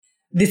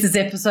This is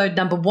episode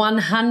number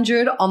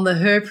 100 on the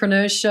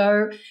Herpreneur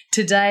Show.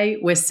 Today,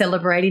 we're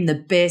celebrating the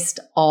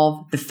best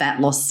of the fat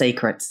loss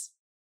secrets.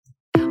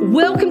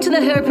 Welcome to the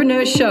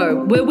Herpreneur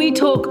Show, where we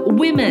talk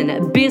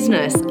women,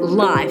 business,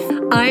 life.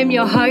 I am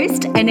your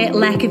host, Annette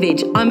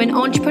Lakovich. I'm an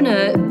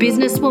entrepreneur,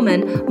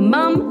 businesswoman,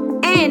 mum,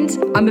 and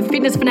I'm a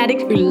fitness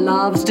fanatic who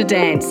loves to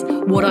dance.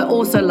 What I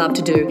also love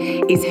to do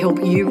is help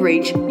you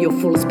reach your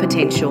fullest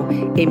potential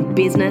in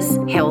business,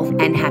 health,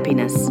 and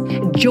happiness.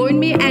 Join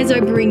me as I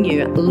bring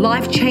you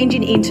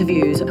life-changing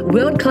interviews,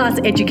 world-class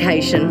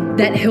education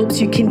that helps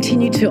you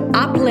continue to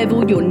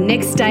up-level your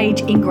next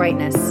stage in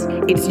greatness.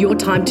 It's your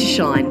time to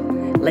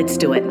shine. Let's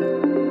do it.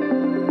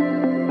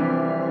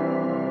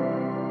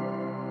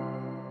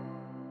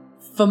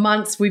 For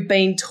months, we've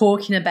been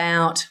talking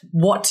about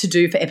what to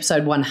do for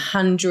episode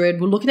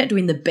 100. We're looking at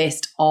doing the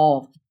best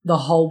of the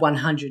whole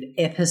 100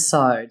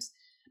 episodes.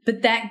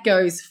 But that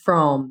goes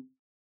from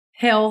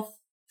health,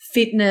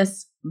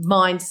 fitness,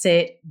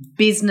 mindset,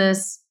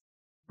 business,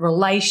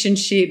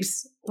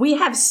 relationships. We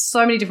have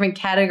so many different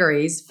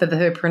categories for the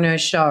Herpreneur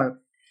Show.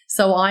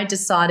 So I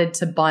decided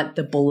to bite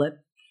the bullet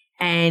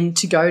and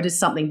to go to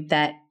something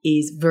that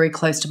is very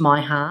close to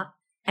my heart.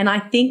 And I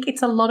think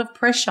it's a lot of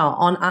pressure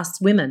on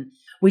us women,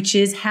 which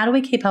is how do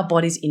we keep our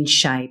bodies in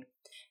shape?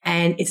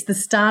 And it's the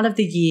start of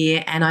the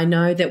year, and I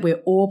know that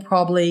we're all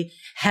probably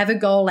have a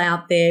goal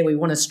out there. We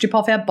want to strip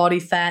off our body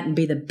fat and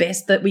be the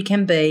best that we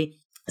can be.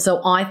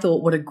 So I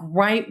thought, what a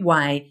great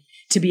way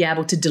to be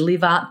able to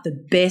deliver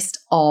the best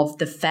of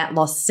the fat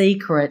loss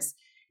secrets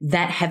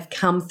that have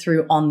come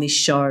through on this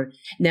show.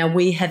 Now,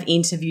 we have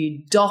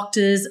interviewed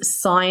doctors,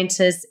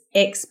 scientists,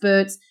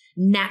 experts,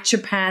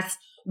 naturopaths.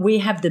 We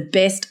have the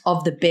best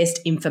of the best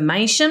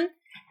information,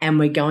 and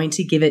we're going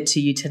to give it to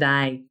you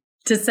today.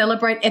 To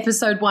celebrate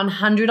episode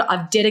 100,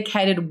 I've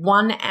dedicated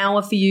 1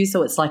 hour for you,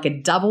 so it's like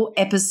a double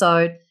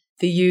episode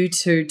for you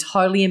to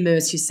totally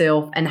immerse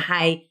yourself. And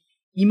hey,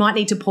 you might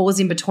need to pause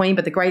in between,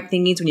 but the great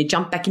thing is when you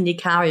jump back in your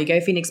car or you go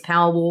for your next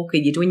power walk or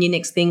you're doing your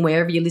next thing,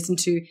 wherever you listen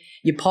to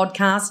your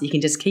podcast, you can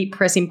just keep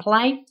pressing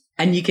play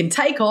and you can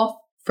take off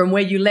from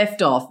where you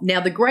left off. Now,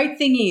 the great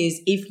thing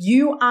is if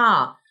you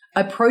are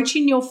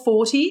approaching your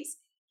 40s,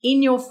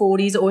 in your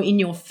 40s or in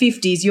your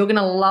 50s, you're going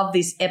to love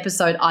this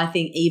episode, I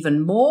think,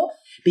 even more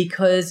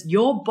because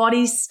your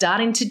body's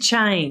starting to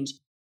change.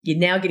 You're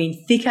now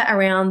getting thicker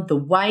around the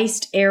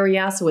waist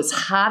area, so it's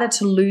harder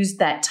to lose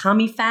that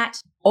tummy fat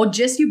or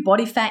just your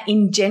body fat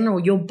in general.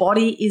 Your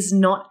body is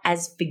not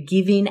as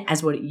forgiving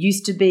as what it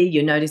used to be.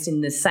 You're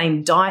noticing the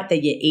same diet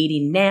that you're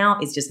eating now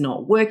is just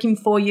not working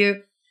for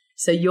you.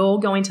 So you're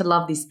going to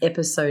love this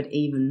episode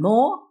even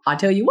more. I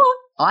tell you what,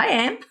 I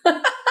am.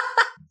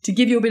 To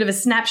give you a bit of a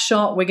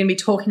snapshot, we're going to be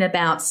talking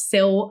about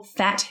cell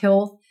fat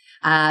health,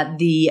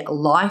 the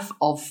life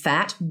of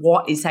fat,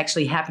 what is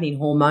actually happening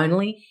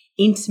hormonally,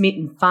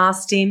 intermittent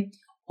fasting,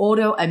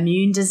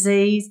 autoimmune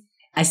disease,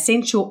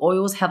 essential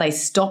oils, how they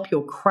stop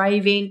your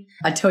craving.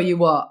 I tell you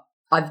what,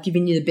 I've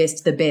given you the best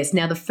of the best.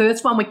 Now, the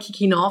first one we're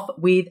kicking off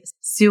with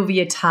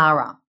Sylvia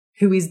Tara,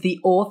 who is the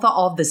author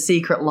of The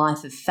Secret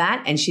Life of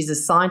Fat, and she's a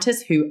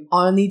scientist who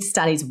only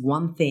studies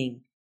one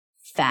thing,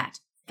 fat.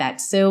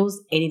 Fat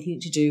cells, anything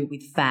to do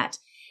with fat.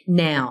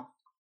 Now,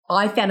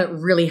 I found it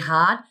really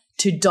hard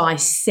to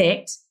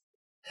dissect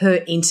her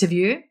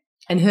interview,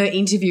 and her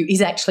interview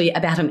is actually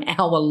about an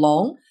hour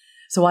long.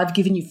 So I've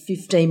given you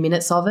 15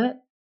 minutes of it,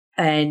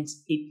 and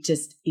it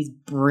just is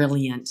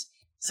brilliant.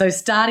 So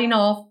starting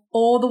off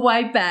all the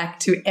way back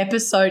to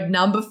episode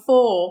number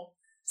 4,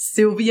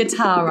 Sylvia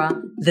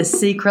Tara, The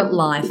Secret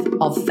Life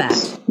of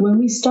Fat. When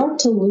we start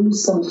to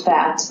lose some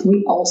fat,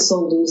 we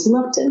also lose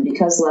leptin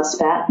because less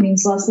fat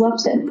means less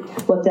leptin.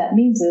 What that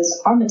means is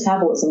our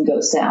metabolism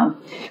goes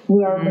down.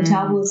 Our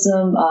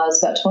metabolism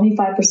is about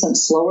 25%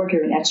 slower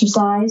during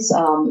exercise,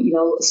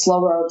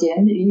 slower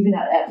again, even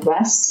at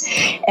rest.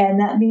 And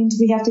that means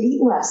we have to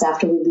eat less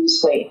after we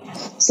lose weight.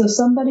 So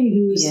somebody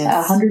who's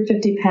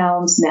 150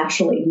 pounds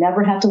naturally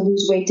never had to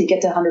lose weight to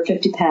get to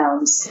 150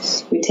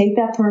 pounds. We take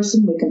that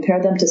person, we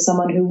compare them to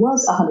someone who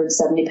was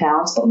 170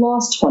 pounds but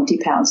lost 20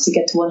 pounds to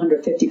get to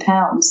 150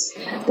 pounds.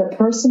 The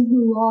person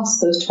who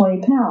lost those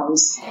 20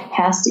 pounds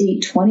has to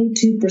eat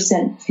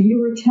 22%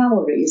 fewer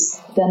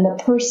calories than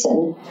the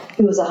person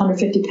who was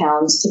 150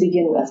 pounds to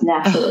begin with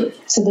naturally.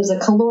 So there's a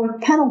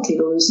caloric penalty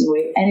to losing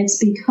weight, and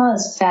it's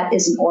because fat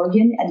is an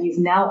organ and you've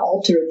now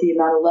altered the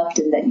amount of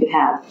leptin that you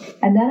have.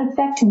 And that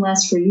effect can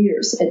last for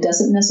years. It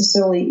doesn't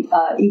necessarily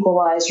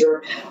equalize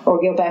or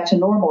go back to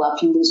normal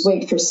after you lose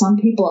weight. For some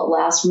people, it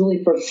lasts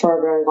really for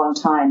a very long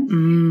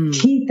time.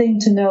 Key thing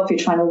to know if you're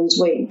trying to lose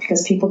weight,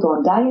 because people go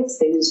on diets,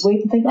 they lose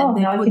weight and think, oh,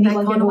 now I can eat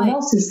like everyone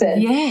else who's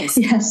thin. Yes.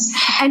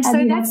 And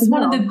so that's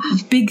one of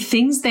the big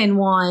things then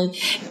why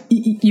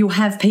you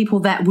have people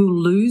that will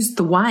lose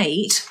the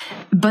weight,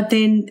 but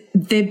then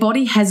their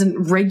body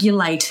hasn't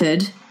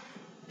regulated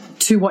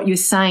to what you're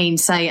saying,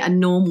 say a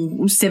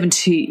normal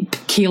 70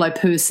 kilo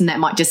person that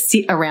might just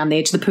sit around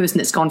there to the person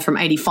that's gone from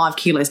 85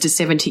 kilos to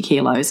 70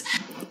 kilos.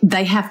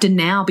 they have to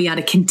now be able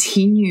to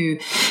continue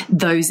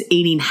those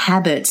eating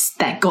habits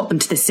that got them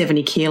to the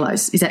 70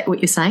 kilos. Is that what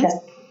you're saying? That's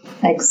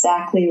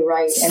exactly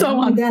right.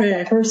 So and unfair.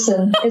 That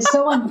person, it's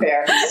so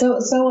unfair.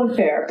 So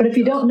unfair. But if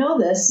you don't know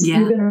this,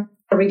 you're going to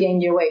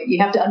regain your weight.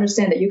 You have to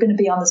understand that you're going to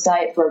be on this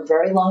diet for a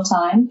very long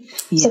time.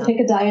 So pick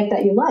a diet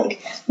that you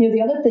like.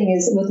 The other thing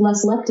is with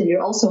less leptin,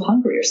 you're also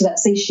hungrier. So that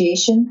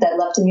satiation that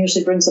leptin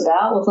usually brings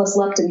about, with less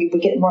leptin, we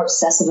get more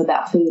obsessive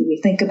about food. We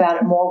think about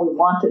it more. We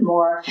want it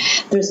more.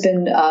 There's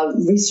been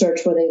research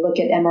where they look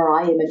at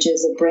MRI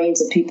images of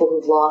brains of people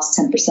who've lost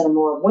 10% or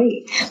more of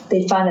weight.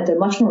 They find that they're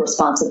much more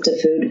responsive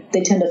to food. They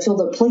tend to fill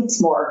their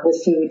plates more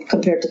with food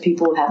compared to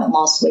people who haven't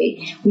lost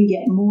weight. We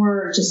get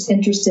more just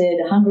interested,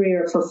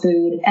 hungrier for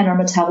food, and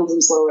our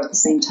metabolism's lower at the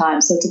same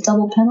time. So it's a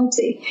double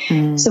penalty.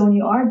 So when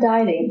you are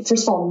dieting,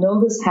 first of all, know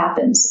this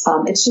happens.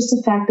 It's just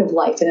a fact of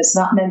life, and it's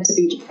not meant to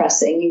be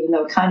depressing, even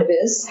though it kind of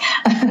is.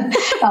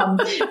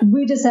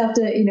 We just have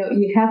to,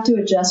 you have to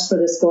adjust for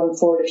this going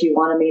forward if you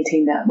want to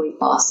maintain that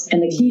weight loss.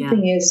 And the key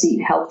thing is to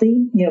eat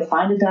healthy,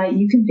 find a diet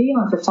you can be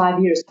on for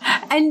 5 years.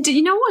 And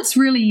you know what's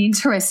really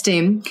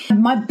interesting?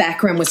 My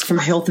background was from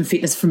health and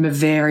fitness from a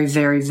very,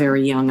 very,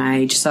 very young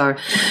age. So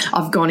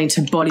I've gone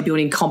into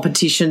bodybuilding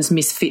competitions,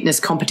 Miss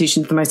Fitness competitions,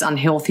 the most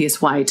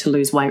unhealthiest way to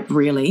lose weight,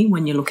 really,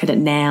 when you look at it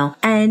now.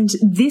 And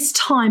this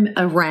time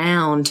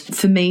around,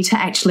 for me to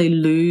actually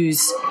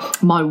lose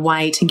my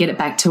weight and get it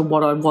back to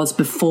what I was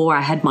before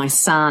I had my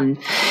son,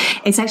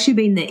 it's actually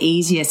been the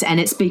easiest. And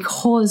it's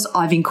because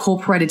I've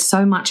incorporated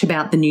so much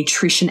about the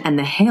nutrition and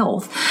the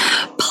health,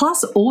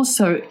 plus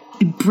also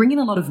bringing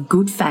a lot of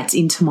good fats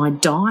into my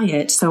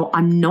diet. So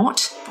I'm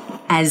not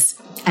as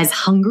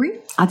hungry.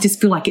 I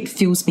just feel like it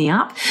fills me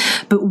up.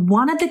 But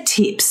one of the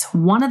tips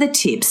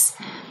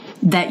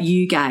that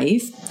you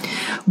gave,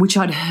 which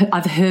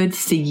I've heard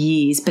for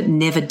years but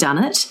never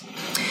done it,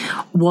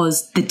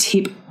 was the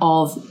tip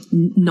of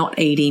not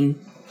eating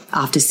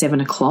after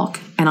 7 o'clock.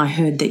 And I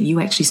heard that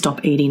you actually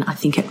stop eating, I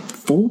think, at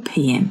 4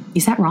 p.m.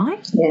 Is that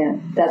right? Yeah,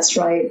 that's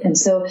right. And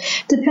so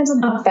it depends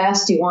on how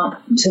fast you want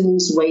to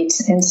lose weight.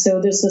 And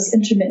so there's this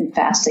intermittent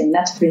fasting.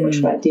 That's pretty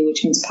much what I do,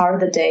 which means part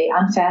of the day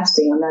I'm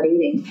fasting, I'm not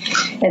eating.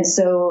 And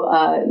so,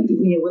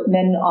 what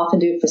men often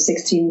do it for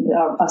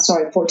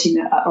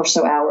 14 or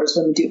so hours,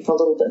 women do it for a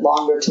little bit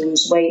longer to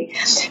lose weight.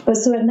 But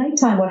so at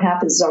nighttime, what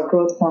happens is our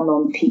growth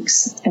hormone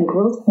peaks. And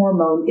growth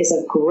hormone is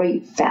a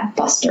great fat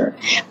buster.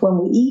 When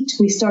we eat,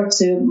 we start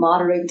to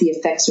moderate the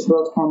effects of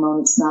growth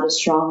hormone. It's not as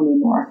strong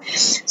anymore.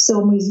 So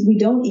when we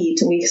don't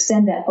eat and we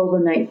extend that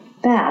overnight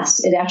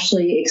fast, it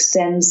actually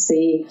extends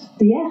the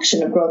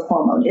action of growth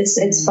hormone.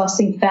 It's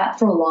busting fat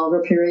for a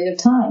longer period of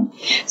time.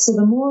 So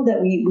the more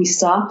that we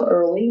stop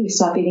early, we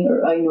stop eating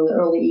the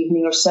early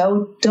evening or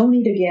so, don't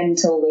eat again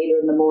until later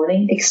in the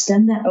morning,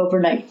 extend that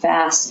overnight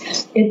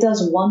fast. It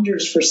does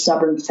wonders for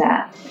stubborn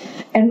fat.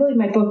 And really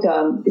my book,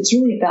 it's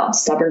really about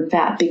stubborn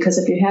fat, because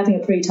if you're having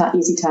a pretty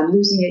easy time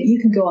losing it, you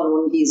can go on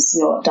one of these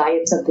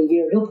diets of the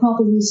year. You'll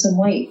probably lose some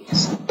weight.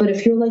 But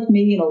if you're like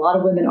me, and a lot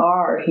of women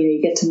are,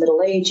 you get to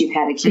middle age, you've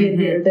had a kid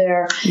here or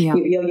there,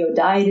 you've yo-yo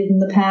dieted in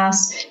the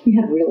past, you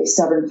have really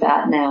stubborn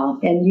fat now.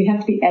 And you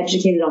have to be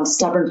educated on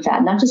stubborn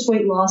fat, not just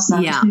weight loss,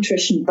 not just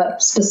nutrition,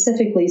 but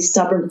specifically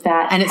stubborn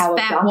fat. And it's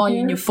fat while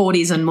you're in your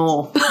 40s and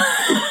more.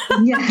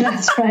 Yeah,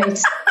 that's right.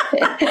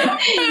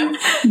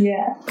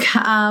 Yeah.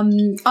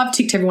 I've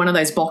ticked every one of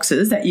those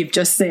boxes that you've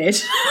just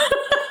said.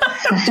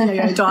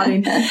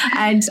 Dieting.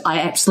 And I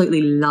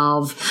absolutely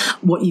love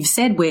what you've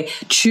said, where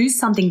choose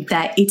something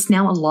that it's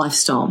now a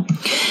lifestyle.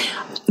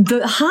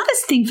 The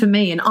hardest thing for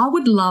me, and I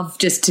would love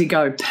just to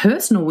go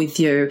personal with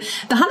you,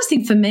 the hardest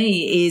thing for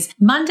me is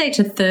Monday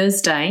to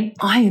Thursday,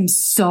 I am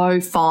so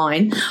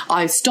fine.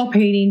 I stop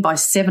eating by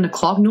 7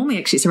 o'clock. Normally,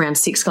 actually, it's around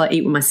 6 because I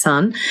eat with my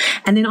son.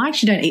 And then I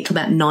actually don't eat till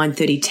about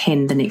 9:30,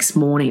 10 the next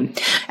morning.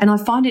 And I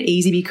find it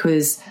easy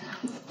because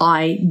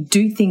I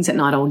do things at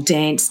night. I'll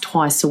dance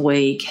twice a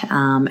week,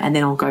 and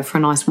then I'll go for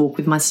a nice walk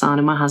with my son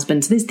and my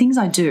husband. So there's things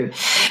I do.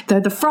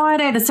 The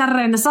Friday, the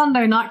Saturday and the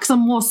Sunday night, because I'm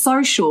more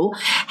social.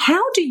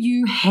 How do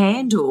you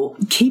handle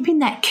keeping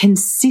that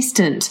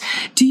consistent?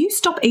 Do you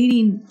stop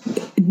eating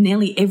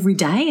nearly every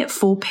day at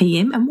 4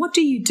 p.m.? And what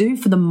do you do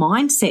for the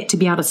mindset to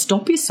be able to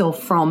stop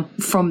yourself from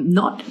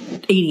not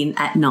eating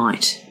at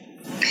night?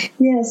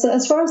 Yeah, so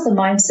as far as the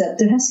mindset,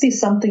 there has to be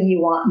something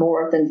you want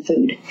more than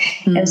food.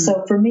 And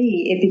so for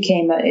me, it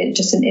became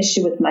just an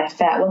issue with my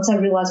fat. Once I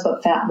realized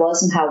what fat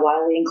was and how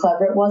wily and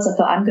clever it was, I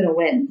thought, I'm going to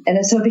win. And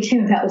then so it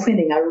became about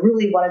winning. I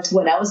really wanted to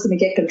win. I was going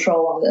to get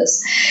control on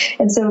this.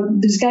 And so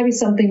there's got to be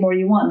something more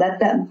you want. That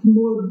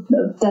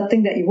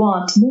thing that you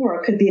want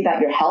more could be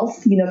about your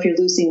health, if you're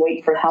losing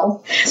weight for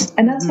health.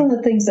 And that's one of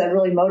the things that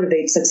really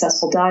motivates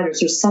successful dieters.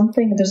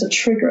 There's a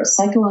trigger, a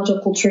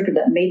psychological trigger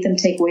that made them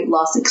take weight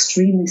loss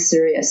extremely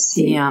seriously. serious.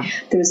 Yeah.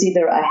 There was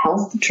either a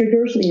health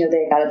trigger,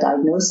 they got a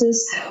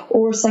diagnosis,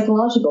 or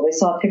psychological. They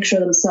saw a picture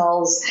of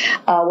themselves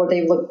where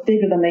they looked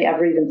bigger than they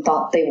ever even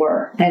thought they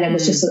were. And it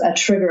was just a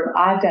trigger of,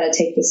 I've got to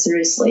take this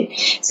seriously.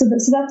 So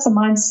that's a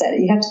mindset.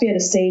 You have to be at a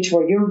stage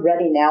where you're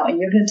ready now and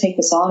you're going to take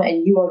this on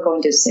and you are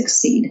going to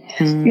succeed.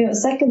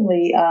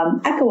 Secondly,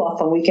 I go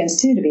off on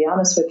weekends too, to be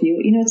honest with you.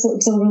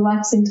 It's a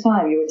relaxing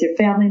time. You're with your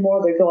family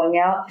more, they're going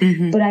out,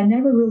 but I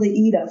never really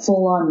eat a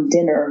full-on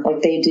dinner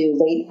like they do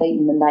late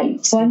in the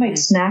night. So I might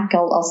snack.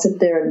 I'll sit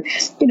there and,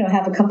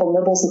 have a couple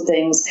nibbles of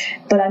things,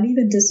 but I'm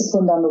even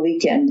disciplined on the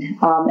weekend.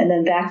 And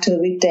then back to the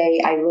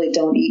weekday, I really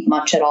don't eat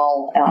much at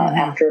all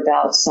after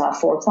about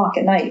 4:00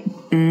 at night.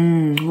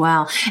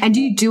 Wow. And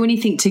do you do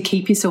anything to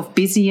keep yourself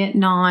busy at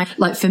night?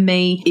 Like for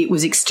me, it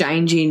was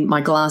exchanging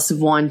my glass of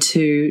wine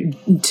to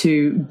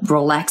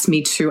relax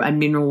me to a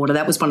mineral water.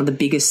 That was one of the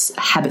biggest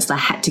habits I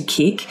had to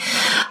kick.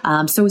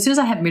 So as soon as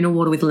I had mineral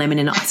water with lemon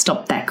in it, I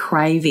stopped that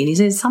craving. Is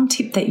there some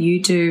tip that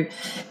you do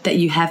that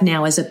you have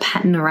now as a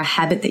pattern or a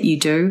habit that you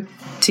do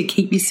to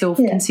keep yourself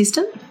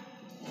consistent?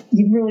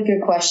 Really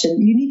good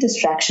question. You need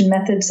distraction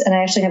methods, and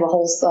I actually have a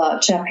whole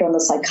chapter on the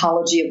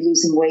psychology of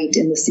losing weight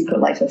in The Secret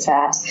Life of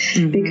Fat,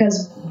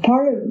 because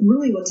part of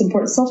really what's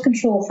important,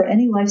 self-control for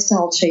any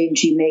lifestyle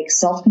change you make,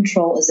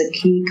 self-control is a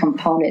key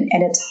component,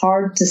 and it's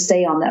hard to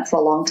stay on that for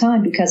a long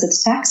time because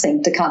it's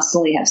taxing to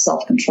constantly have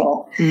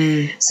self-control.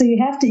 So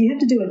you have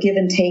to do a give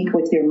and take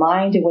with your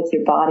mind and with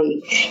your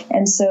body.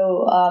 And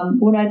so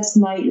when it's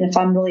night and if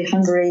I'm really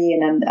hungry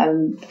and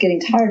I'm getting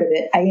tired of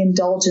it, I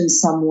indulge in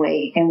some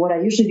way. And what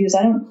I usually do is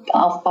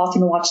I'll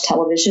often watch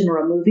television or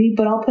a movie,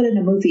 but I'll put in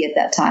a movie at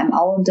that time.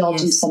 I'll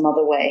indulge in some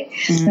other way.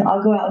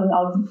 I'll go out and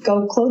I'll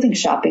go clothing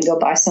shopping, go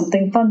buy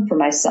something fun for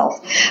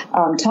myself,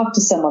 talk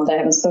to someone that I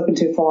haven't spoken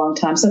to for a long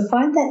time. So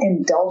find that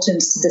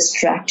indulgence to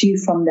distract you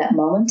from that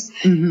moment.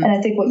 And I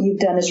think what you've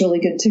done is really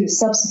good too.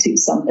 Substitute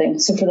something.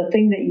 So for the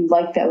thing that you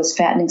like that was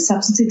fattening,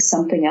 substitute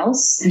something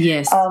else.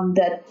 Yes.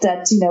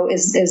 That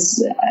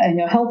is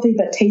healthy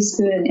but tastes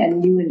good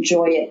and you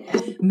enjoy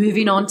it.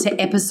 Moving on to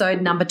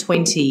episode number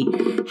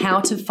 20, How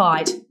to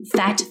Fight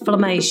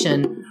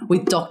Fatflammation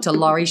with Dr.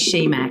 Laurie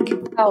Shemak.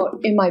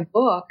 In my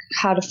book,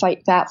 How to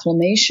Fight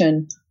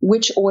Fatflammation,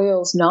 which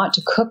oils not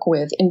to cook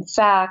with. In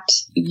fact,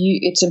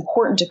 it's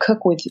important to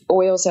cook with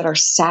oils that are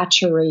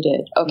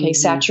saturated,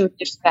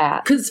 saturated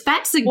fat. Because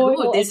fats are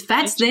good. There's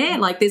fats there.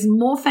 Like there's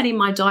more fat in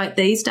my diet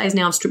these days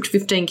now. I've stripped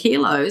 15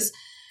 kilos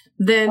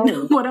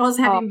than what I was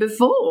having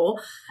before.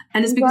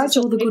 And it's because it's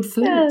all the good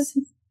foods.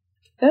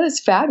 That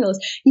is fabulous.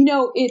 It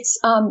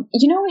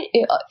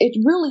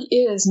really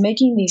is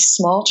making these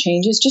small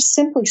changes, just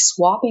simply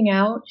swapping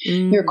out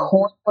your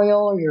corn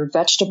oil or your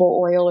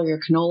vegetable oil or your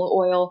canola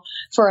oil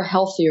for a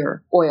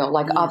healthier oil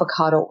like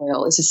avocado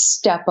oil is a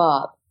step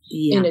up.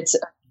 And it's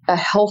a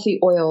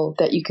healthy oil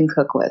that you can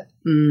cook with.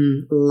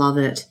 Love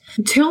it.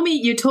 Tell me,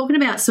 you're talking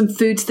about some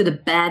foods that are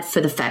bad for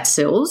the fat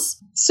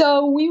cells.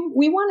 So we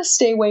want to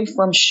stay away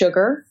from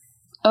sugar.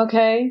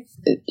 Okay.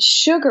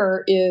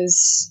 Sugar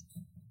is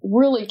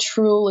really,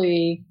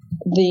 truly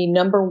the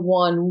number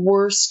one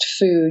worst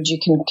food you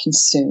can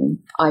consume,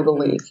 I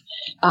believe.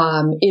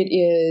 It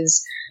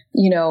is,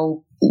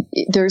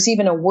 there's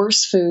even a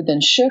worse food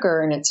than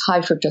sugar, and it's high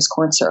fructose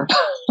corn syrup.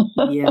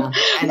 And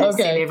it's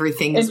in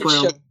everything as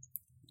well.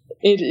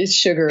 It is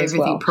sugar as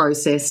well. Everything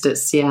processed,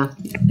 it's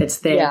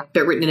there,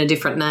 but written in a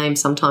different name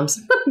sometimes,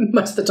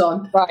 most of the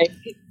time. Right.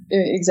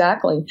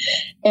 Exactly.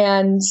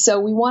 And so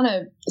we want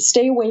to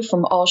stay away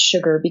from all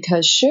sugar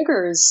because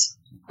sugars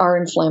are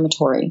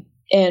inflammatory.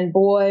 And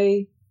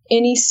boy,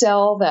 any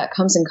cell that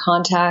comes in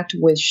contact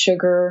with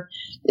sugar,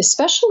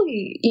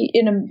 especially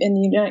in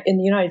the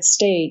United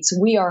States,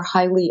 we are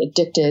highly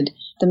addicted.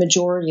 The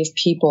majority of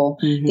people,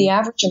 the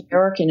average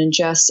American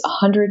ingests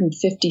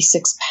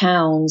 156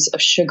 pounds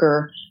of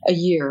sugar a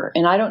year.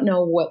 And I don't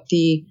know what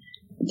the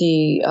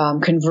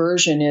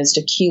conversion is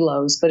to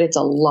kilos, but it's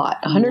a lot.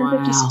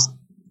 156,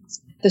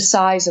 the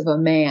size of a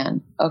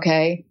man.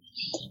 Okay.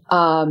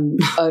 An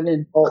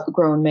adult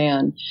grown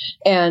man.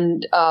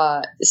 And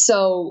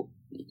so,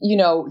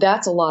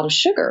 that's a lot of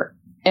sugar.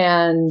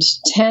 And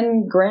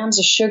 10 grams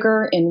of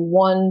sugar in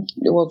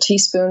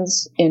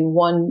teaspoons in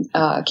one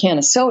can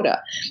of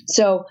soda.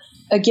 So,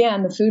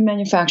 again, the food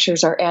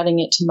manufacturers are adding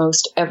it to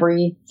most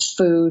every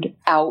food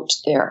out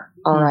there.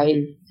 All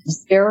right.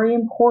 It's very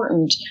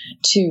important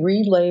to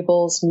read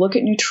labels, look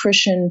at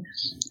nutrition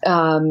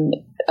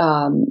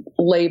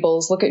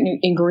labels, look at new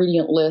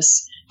ingredient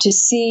lists to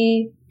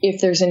see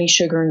if there's any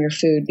sugar in your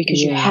food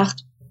because you have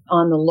to be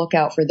on the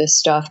lookout for this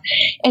stuff.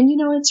 And,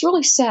 it's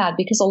really sad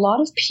because a lot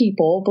of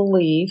people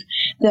believe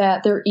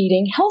that they're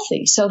eating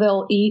healthy. So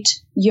they'll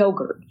eat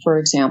yogurt, for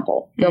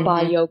example. They'll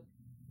buy yogurt.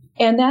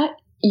 And that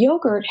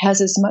yogurt has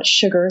as much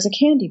sugar as a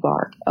candy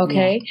bar,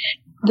 okay? Yeah.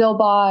 They'll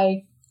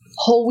buy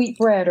whole wheat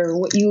bread or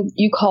what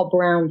you call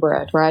brown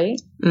bread,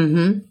 right?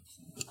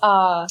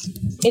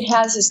 it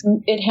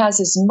has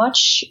as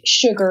much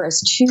sugar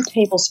as 2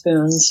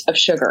 tablespoons of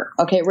sugar.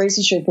 Okay, it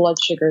raises your blood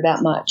sugar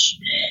that much.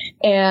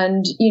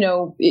 And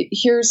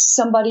here's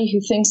somebody who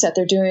thinks that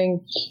they're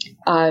doing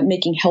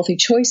making healthy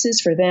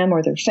choices for them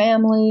or their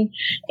family,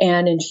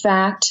 and in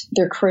fact,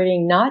 they're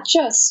creating not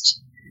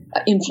just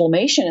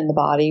inflammation in the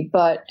body,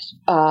 but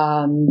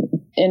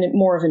and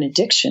more of an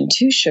addiction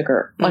to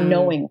sugar,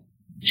 unknowingly.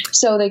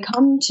 So they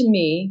come to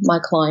me, my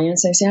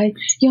clients, they say,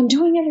 I'm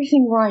doing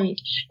everything right.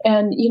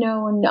 And,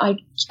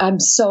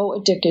 I'm so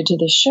addicted to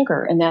this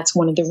sugar. And that's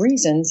one of the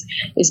reasons,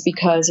 is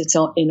because it's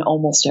in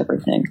almost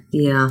everything.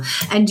 Yeah.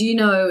 And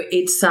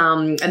it's,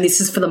 and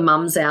this is for the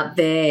mums out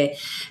there,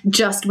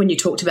 just when you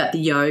talked about the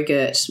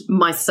yogurt,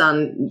 my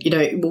son,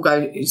 will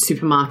go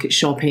supermarket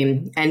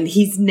shopping, and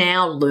he's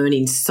now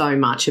learning so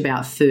much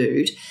about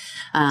food.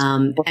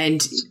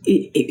 And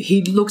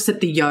he looks at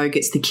the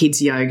yogurts, the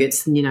kids'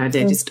 yogurts, and,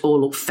 they just all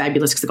look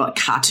fabulous because they've got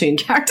cartoon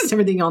characters and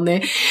everything on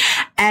there.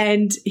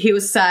 And he'll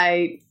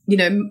say,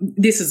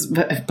 this is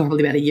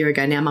probably about a year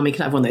ago now, Mummy,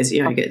 can I have one of those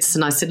yogurts?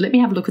 And I said, let me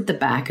have a look at the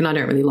back. And I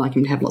don't really like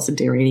him to have lots of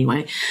dairy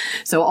anyway.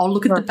 So I'll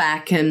look at the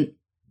back and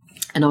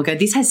I'll go,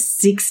 this has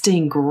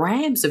 16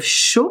 grams of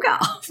sugar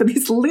for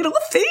this little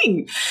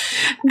thing.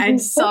 And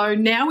so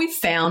now we've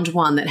found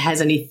one that has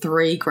only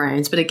 3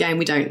 grams, but again,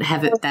 we don't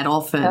have it that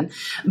often.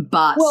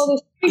 But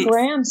the 3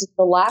 grams is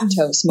the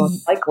lactose,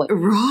 most likely.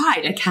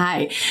 Right,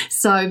 okay.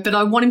 So, but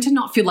I want him to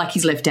not feel like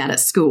he's left out at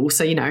school.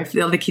 So, if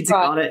the other kids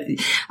have got it.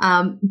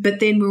 But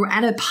then we were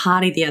at a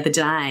party the other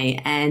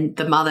day, and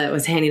the mother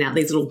was handing out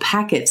these little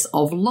packets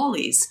of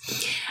lollies.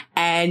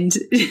 And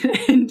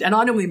I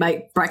normally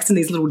make Braxton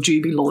these little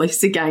Juby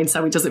lollies again,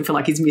 so he doesn't feel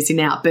like he's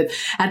missing out. But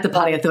at the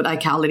party, I thought,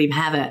 okay, I'll let him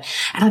have it.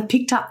 And I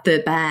picked up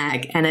the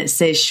bag, and it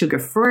says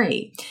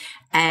sugar-free.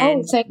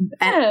 And,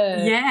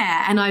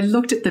 and I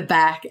looked at the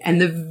back, and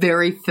the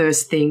very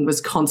first thing was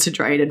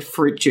concentrated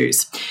fruit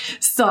juice.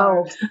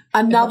 So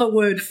another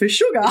word for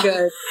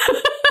sugar.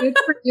 Good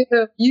for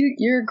you.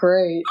 You're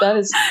great.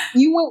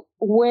 You went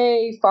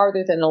way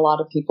farther than a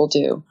lot of people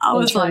do. I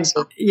was like,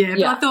 but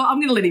I thought, I'm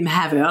going to let him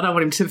have it. I don't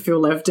want him to feel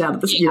left out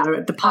at the,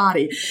 at the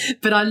party.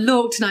 But I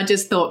looked, and I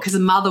just thought, because the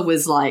mother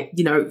was like,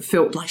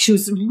 felt like she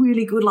was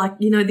really good, like,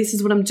 this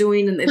is what I'm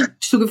doing, and it's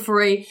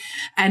sugar-free.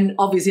 And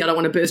obviously I don't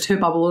want to burst her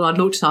bubble. And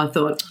I looked, and I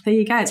thought, there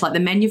you go. It's like the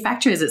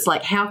manufacturers. It's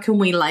like, how can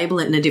we label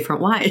it in a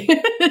different way?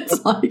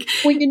 It's like,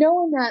 well, in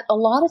that a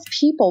lot of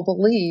people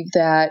believe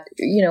that,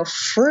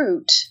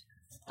 fruit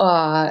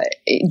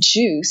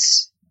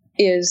juice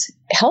is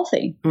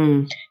healthy.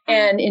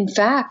 And in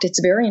fact, it's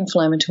very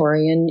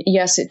inflammatory. And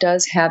yes, it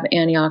does have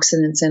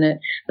antioxidants in it,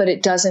 but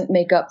it doesn't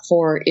make up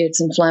for its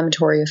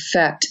inflammatory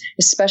effect,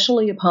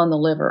 especially upon the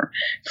liver.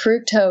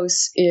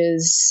 Fructose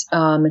is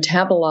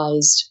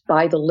metabolized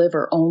by the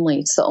liver only.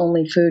 It's the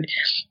only food.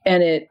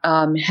 And it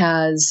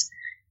has,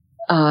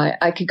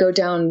 I could go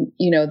down,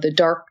 the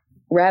dark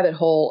rabbit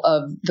hole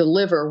of the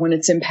liver when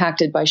it's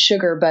impacted by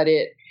sugar, but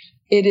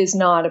it is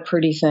not a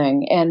pretty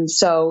thing. And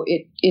so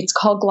it's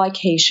called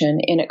glycation,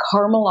 and it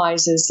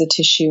caramelizes the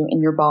tissue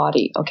in your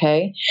body,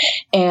 okay?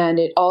 And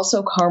it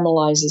also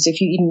caramelizes, if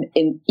you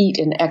eat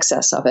in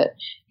excess of it,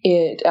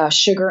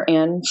 sugar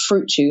and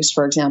fruit juice,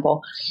 for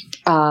example,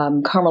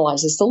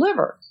 caramelizes the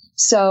liver.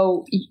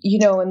 So,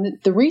 and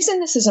the reason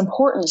this is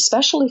important,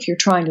 especially if you're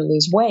trying to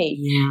lose weight,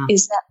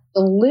 is that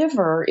the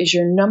liver is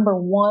your number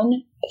 1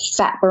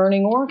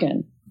 fat-burning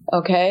organ.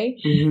 Okay.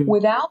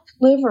 Without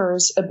the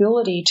liver's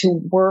ability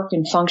to work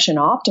and function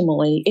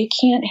optimally, it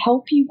can't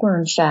help you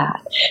burn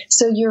fat.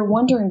 So you're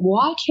wondering,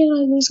 why can't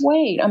I lose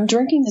weight? I'm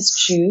drinking this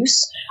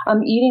juice.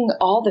 I'm eating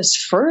all this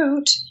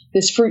fruit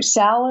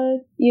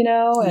salad,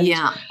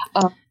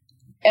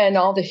 and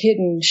all the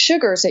hidden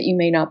sugars that you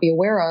may not be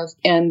aware of.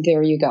 And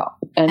there you go.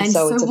 And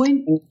so it's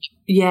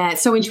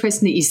it's so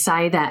interesting that you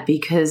say that,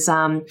 because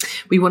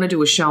we want to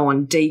do a show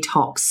on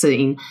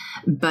detoxing,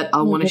 but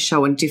I want to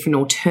show a different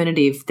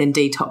alternative than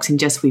detoxing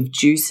just with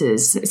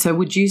juices. So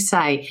would you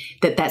say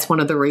that that's one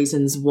of the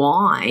reasons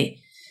why,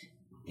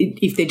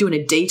 if they're doing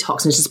a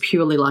detox and it's just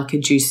purely like a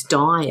juice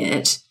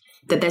diet,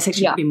 that's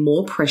actually putting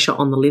more pressure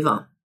on the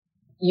liver?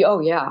 Oh,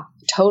 yeah.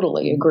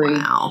 Totally agree.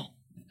 Wow.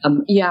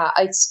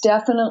 It's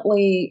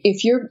definitely,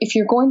 if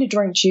you're going to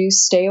drink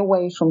juice, stay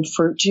away from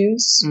fruit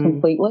juice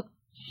completely.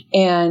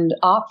 And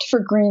opt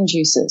for green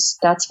juices.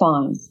 That's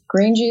fine.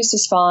 Green juice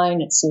is fine.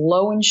 It's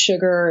low in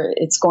sugar.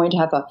 It's going to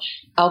have a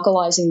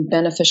alkalizing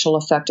beneficial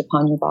effect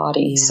upon your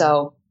body. Yeah.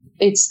 So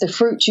it's the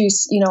fruit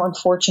juice,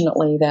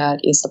 unfortunately,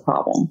 that is the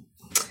problem.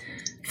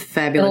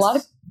 Fabulous. And a lot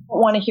of people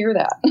don't want to hear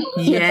that.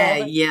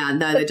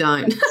 No, they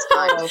don't.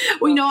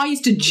 Well, I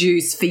used to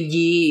juice for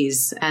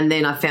years, and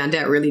then I found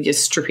out really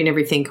just stripping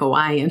everything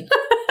away and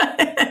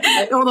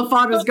all the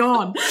fun was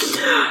gone.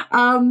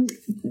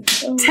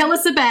 Tell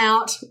us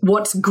about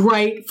what's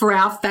great for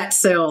our fat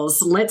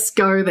cells. Let's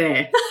go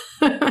there.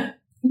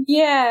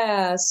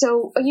 Yeah.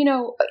 So,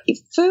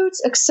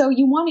 foods, so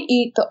you want to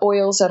eat the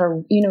oils that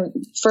are,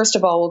 first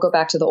of all, we'll go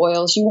back to the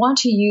oils. You want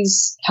to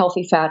use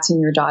healthy fats in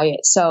your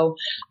diet. So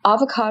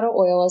avocado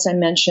oil, as I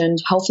mentioned,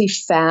 healthy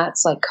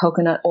fats like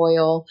coconut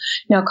oil.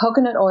 Now,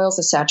 coconut oil is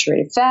a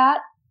saturated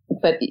fat,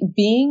 but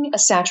being a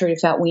saturated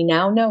fat, we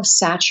now know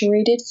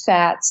saturated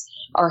fats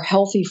are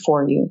healthy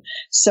for you.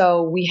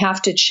 So we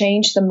have to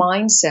change the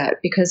mindset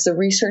because the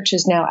research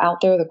is now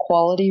out there, the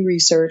quality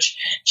research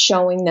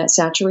showing that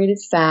saturated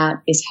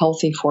fat is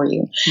healthy for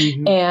you.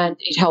 Mm-hmm. And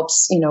it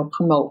helps,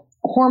 promote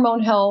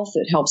hormone health.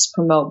 It helps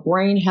promote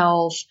brain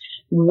health,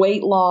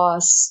 weight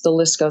loss, the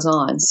list goes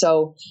on.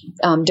 So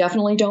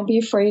definitely don't be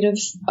afraid of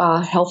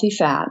healthy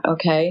fat,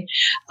 okay?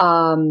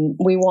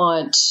 We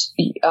want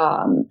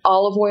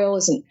olive oil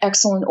is an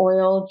excellent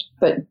oil,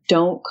 but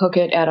don't cook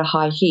it at a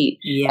high heat.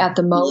 Yeah. At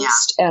the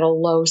most, at a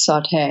low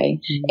saute.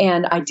 Mm-hmm.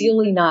 And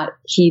ideally not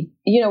heat,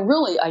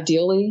 really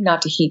ideally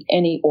not to heat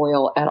any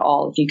oil at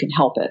all if you can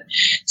help it.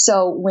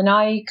 So when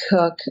I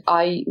cook,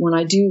 when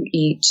I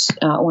heat,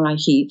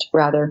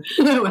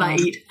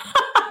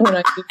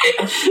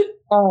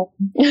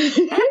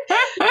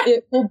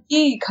 it will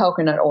be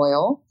coconut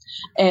oil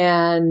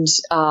and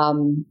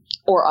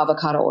or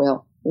avocado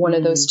oil. One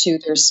of those two.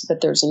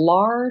 There's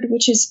lard,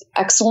 which is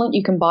excellent.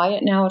 You can buy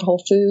it now at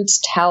Whole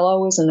Foods.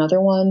 Tallow is another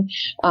one.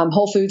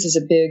 Whole Foods is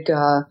a big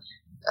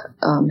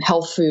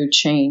health food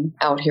chain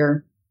out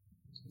here.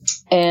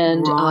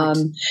 And right.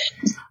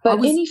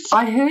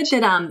 I heard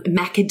that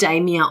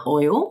macadamia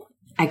oil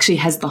actually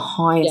has the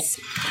highest.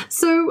 Yeah.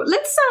 So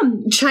let's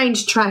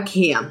change track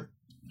here.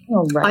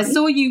 Right. I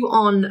saw you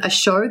on a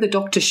show, the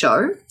Doctor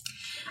Show,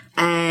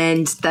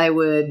 and they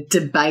were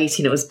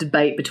debating. It was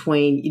debate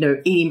between,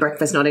 eating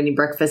breakfast, not eating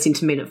breakfast,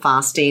 intermittent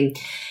fasting.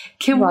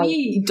 Can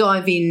we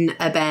dive in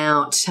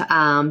about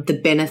the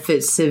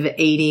benefits of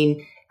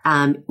eating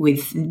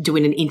with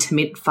doing an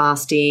intermittent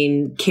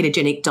fasting,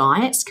 ketogenic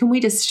diets? Can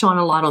we just shine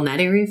a light on that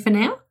area for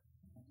now?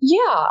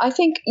 Yeah, I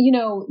think,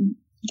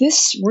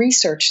 this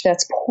research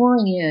that's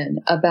pouring in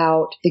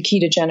about the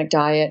ketogenic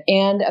diet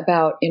and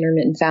about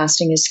intermittent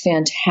fasting is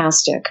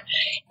fantastic.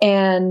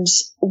 And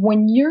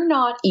when you're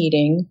not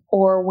eating,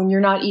 or when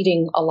you're not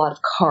eating a lot of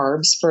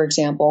carbs, for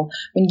example,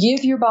 when you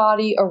give your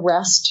body a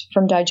rest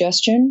from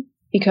digestion,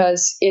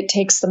 because it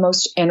takes the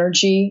most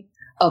energy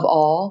of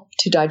all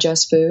to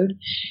digest food,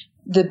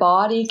 the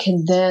body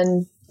can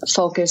then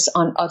focus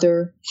on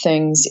other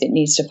things it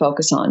needs to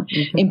focus on,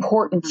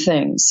 important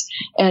things.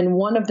 And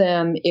one of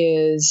them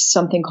is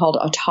something called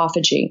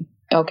autophagy.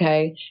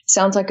 Okay.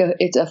 Sounds like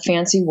it's a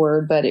fancy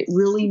word, but it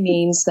really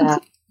means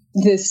that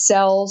the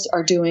cells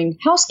are doing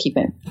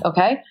housekeeping.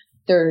 Okay.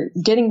 They're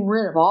getting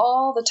rid of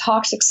all the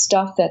toxic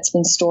stuff that's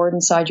been stored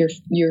inside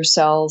your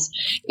cells.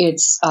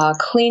 It's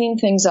cleaning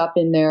things up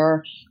in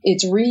there.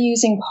 It's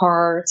reusing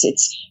parts.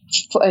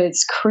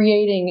 It's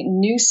creating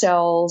new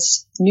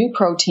cells, new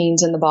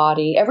proteins in the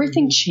body.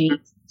 Everything changes,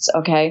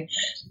 okay?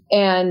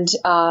 And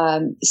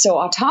so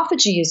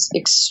autophagy is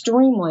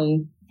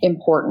extremely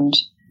important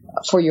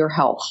for your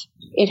health.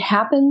 It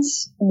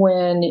happens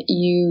when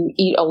you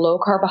eat a low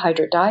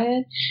carbohydrate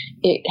diet.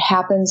 It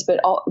happens, but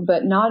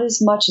not as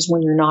much as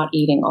when you're not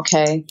eating,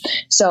 okay?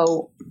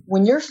 So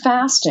when you're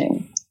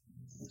fasting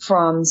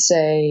from,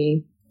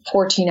 say,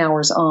 14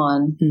 hours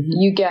on,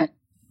 you get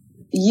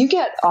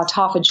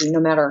autophagy no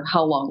matter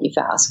how long you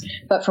fast.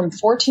 But from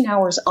 14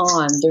 hours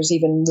on, there's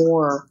even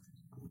more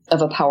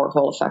of a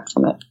powerful effect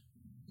from it.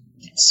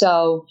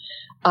 So,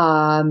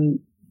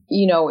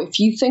 if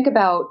you think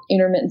about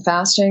intermittent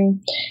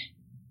fasting,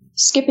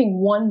 skipping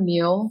one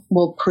meal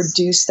will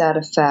produce that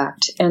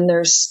effect. And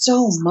there's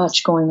so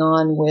much going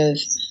on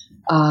with,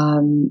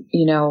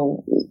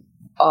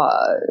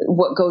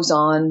 what goes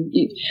on.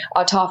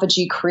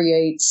 Autophagy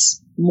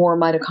creates more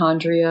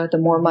mitochondria. The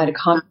more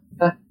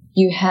mitochondria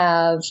you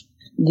have,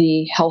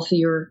 the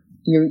healthier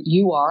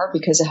you are,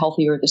 because the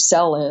healthier the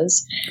cell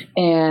is,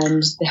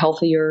 and the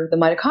healthier the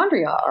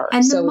mitochondria are.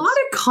 And so the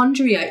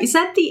mitochondria, is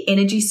that the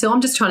energy cell?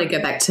 I'm just trying to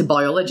go back to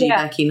biology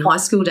back in high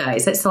school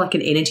days. That's like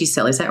an energy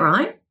cell, is that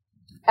right?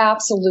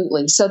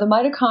 Absolutely. So the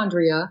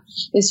mitochondria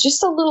is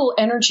just a little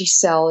energy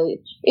cell.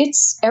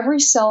 Every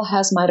cell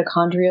has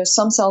mitochondria.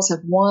 Some cells have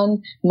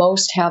one,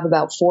 most have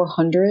about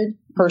 400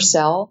 per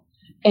cell.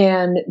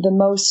 And the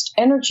most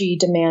energy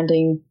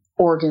demanding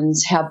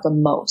organs have the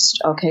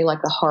most, okay,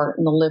 like the heart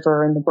and the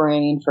liver and the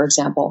brain, for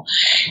example.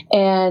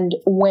 And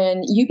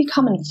when you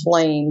become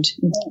inflamed,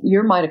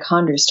 your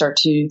mitochondria start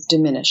to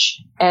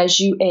diminish. As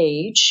you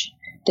age,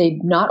 they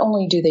not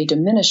only do they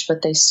diminish,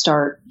 but they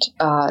start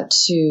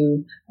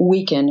to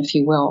weaken, if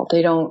you will.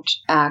 They don't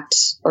act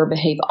or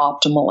behave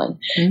optimally.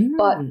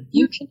 But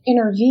you can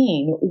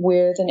intervene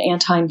with an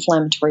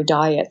anti-inflammatory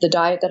diet. The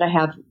diet that I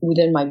have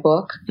within my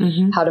book,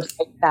 How to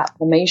Fight Fat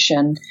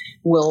Inflammation,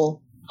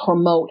 will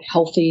promote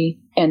healthy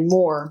and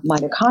more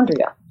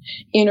mitochondria.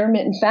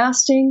 Intermittent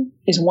fasting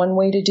is one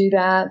way to do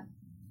that.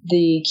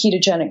 The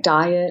ketogenic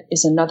diet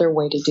is another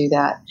way to do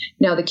that.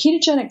 Now, the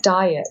ketogenic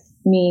diet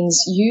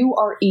means you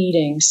are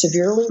eating,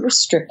 severely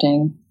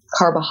restricting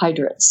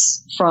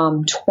carbohydrates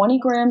from 20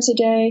 grams a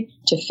day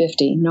to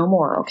 50, no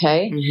more,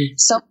 okay? Mm-hmm.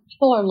 Some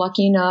people are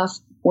lucky enough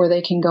where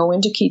they can go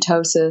into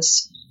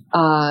ketosis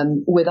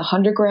with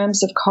 100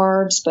 grams of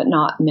carbs, but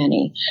not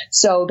many.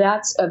 So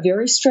that's a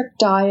very strict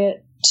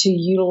diet to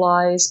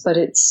utilize, but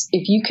if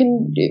you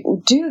can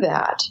do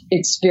that,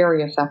 it's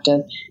very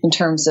effective in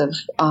terms of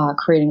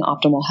creating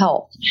optimal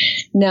health.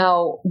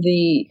 Now,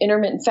 the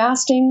intermittent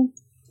fasting,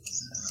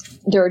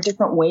 there are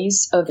different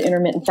ways of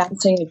intermittent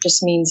fasting. It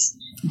just means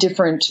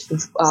different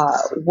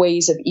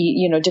ways of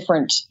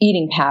different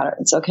eating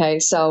patterns. Okay,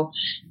 so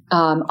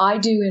I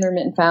do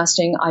intermittent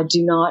fasting. I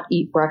do not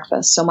eat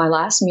breakfast, so my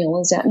last meal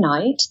is at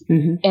night,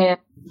 mm-hmm. and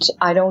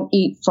I don't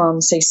eat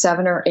from say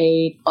 7 or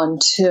 8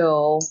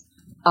 until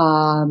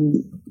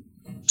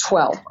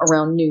 12,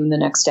 around noon the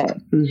next day.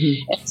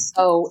 Mm-hmm. And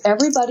so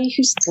everybody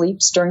who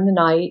sleeps during the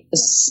night,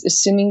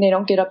 assuming they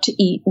don't get up to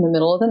eat in the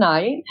middle of the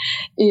night,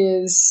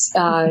 is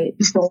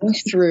going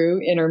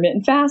through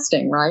intermittent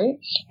fasting, right?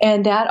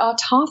 And that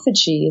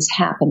autophagy is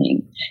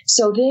happening.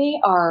 So they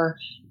are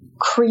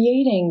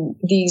creating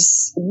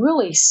these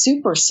really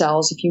super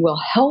cells, if you will,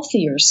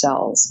 healthier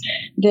cells.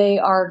 They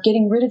are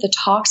getting rid of the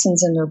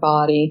toxins in their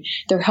body.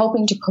 They're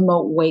helping to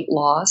promote weight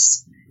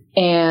loss.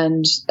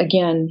 And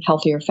again,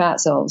 healthier fat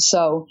cells.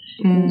 So,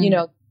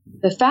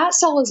 the fat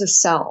cell is a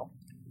cell,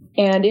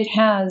 and it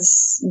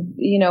has,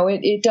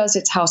 it does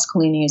its house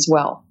cleaning as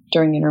well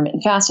during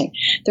intermittent fasting.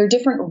 There are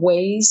different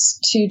ways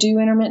to do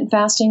intermittent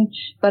fasting,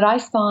 but I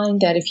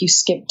find that if you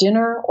skip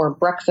dinner or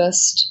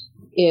breakfast,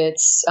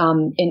 it's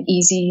an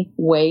easy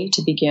way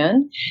to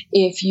begin.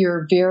 If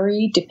you're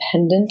very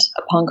dependent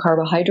upon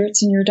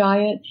carbohydrates in your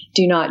diet,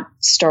 do not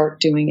start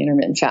doing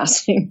intermittent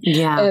fasting.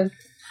 Yeah.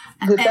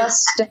 The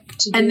best step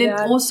to do and then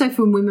that. also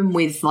for women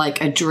with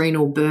like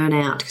adrenal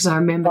burnout, because I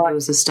remember there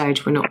was a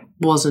stage when it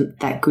wasn't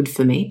that good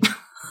for me.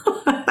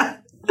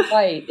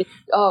 Right.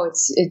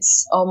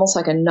 It's almost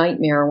like a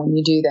nightmare when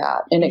you do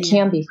that. And it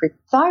can be for your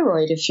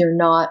thyroid if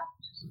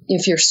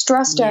you're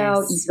stressed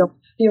out, you don't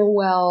feel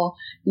well.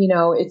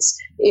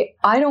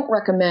 I don't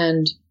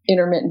recommend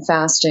intermittent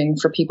fasting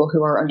for people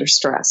who are under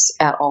stress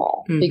at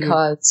all, mm-hmm.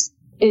 because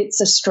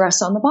it's a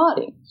stress on the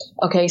body.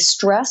 Okay,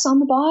 stress on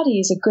the body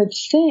is a good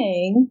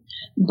thing,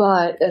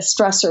 but a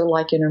stressor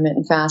like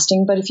intermittent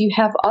fasting. But if you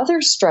have other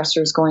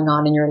stressors going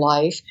on in your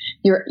life,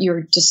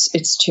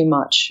 it's too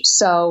much.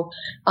 So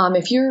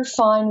if you're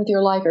fine with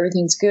your life,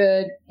 everything's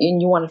good, and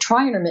you want to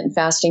try intermittent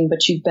fasting,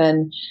 but you've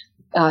been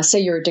say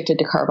you're addicted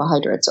to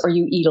carbohydrates, or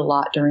you eat a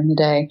lot during the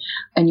day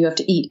and you have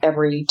to eat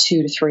every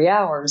 2 to 3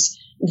 hours,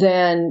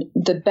 then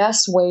the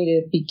best way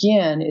to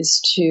begin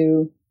is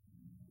to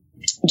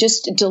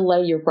just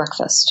delay your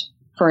breakfast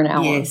for an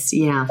hour. Yes,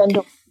 yeah. And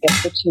don't get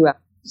for 2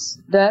 hours.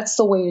 That's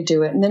the way to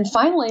do it. And then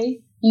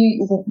finally,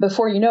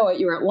 before you know it,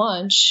 you're at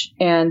lunch,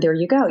 and there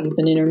you go. You've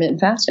been intermittent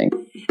fasting.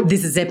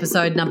 This is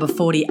episode number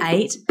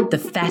 48, The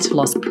Fat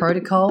Loss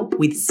Protocol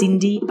with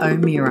Cindy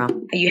O'Meara.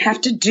 You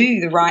have to do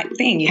the right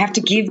thing. You have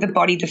to give the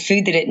body the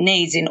food that it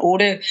needs in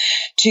order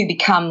to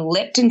become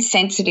leptin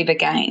sensitive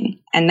again.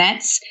 And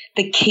that's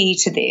the key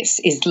to this,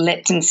 is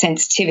leptin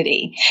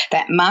sensitivity,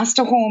 that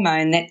master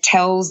hormone that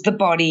tells the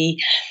body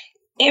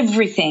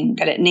everything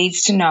that it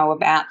needs to know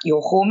about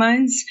your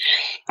hormones,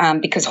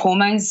 because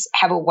hormones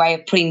have a way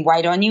of putting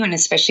weight on you, and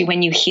especially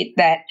when you hit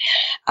that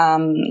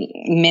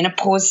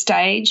menopause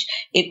stage,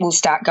 it will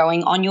start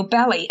going on your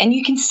belly. And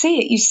you can see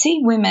it. You see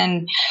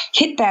women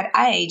hit that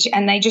age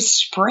and they just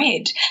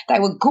spread. They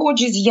were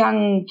gorgeous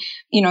young,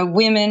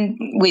 women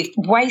with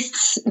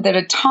waists that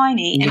are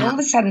tiny, and all of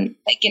a sudden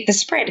they get the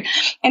spread.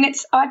 And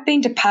I've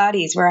been to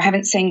parties where I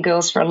haven't seen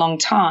girls for a long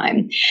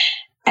time,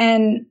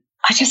 and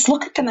I just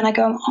look at them and I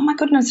go, oh, my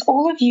goodness,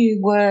 all of you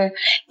were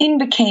in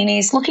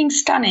bikinis looking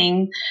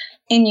stunning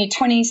in your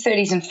 20s,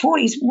 30s, and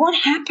 40s. What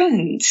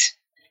happened?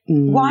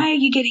 Why are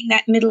you getting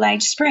that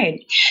middle-age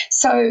spread?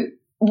 So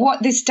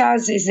what this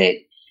does is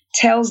it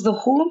tells the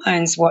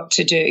hormones what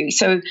to do.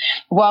 So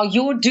while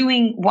you're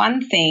doing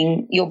one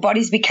thing, your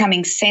body's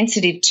becoming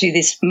sensitive to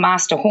this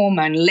master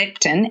hormone,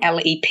 leptin,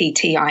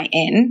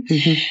 Leptin.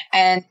 Mm-hmm.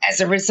 And as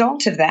a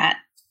result of that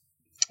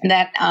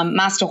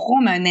master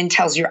hormone then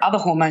tells your other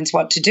hormones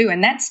what to do.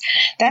 And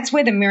that's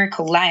where the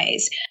miracle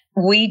lays.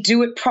 We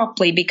do it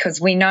properly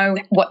because we know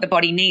what the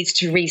body needs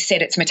to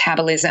reset its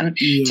metabolism,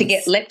 to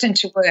get leptin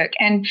to work.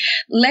 And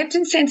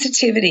leptin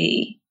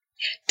sensitivity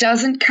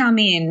doesn't come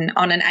in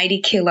on an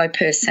 80-kilo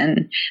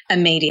person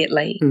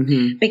immediately,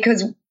 mm-hmm.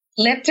 because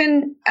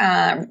leptin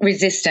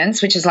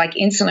resistance, which is like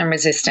insulin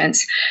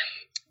resistance,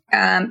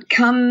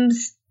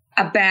 comes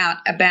about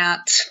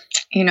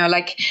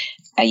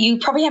you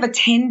probably have a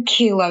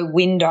 10-kilo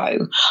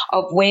window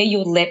of where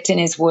your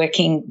leptin is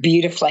working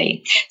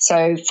beautifully.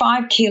 So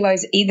 5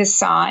 kilos either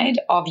side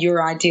of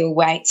your ideal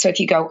weight. So if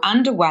you go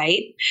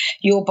underweight,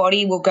 your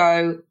body will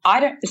go,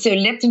 so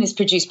leptin is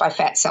produced by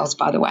fat cells,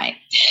 by the way.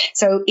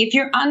 So if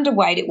you're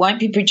underweight, it won't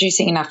be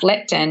producing enough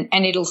leptin,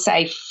 and it'll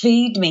say,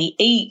 feed me,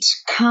 eat,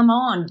 come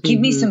on, give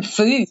me some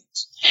food.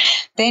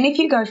 Then if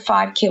you go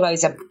 5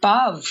 kilos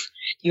above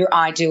your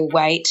ideal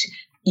weight,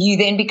 you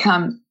then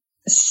become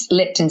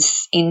leptin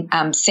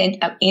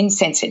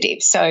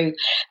insensitive. So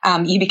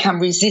you become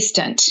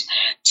resistant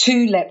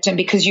to leptin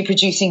because you're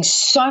producing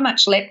so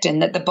much leptin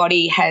that the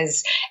body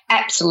has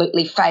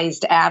absolutely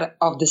phased out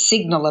of the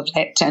signal of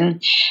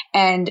leptin,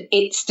 and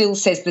it still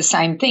says the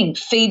same thing: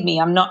 feed me,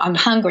 I'm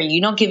hungry,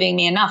 you're not giving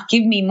me enough,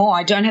 give me more,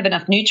 I don't have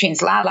enough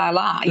nutrients, la la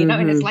la, you know.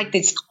 And it's like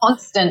this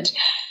constant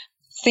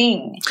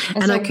thing.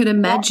 And so I could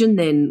imagine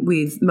then,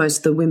 with most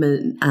of the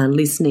women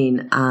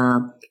listening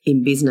are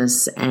in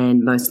business,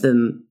 and most of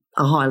them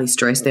are highly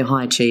stressed, they're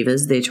high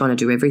achievers, they're trying to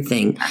do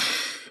everything.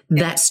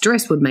 That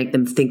stress would make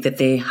them think that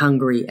they're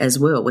hungry as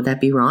well. Would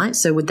that be right?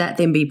 So would that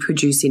then be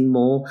producing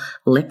more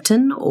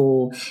leptin,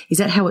 or is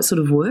that how it sort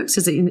of works?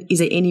 Is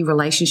there any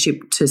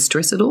relationship to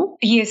stress at all?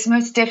 Yes,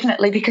 most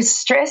definitely, because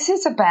stress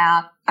is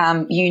about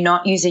you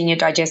not using your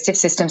digestive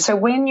system. So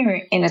when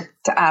you're in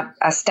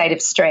a state of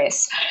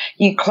stress,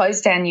 you close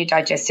down your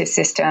digestive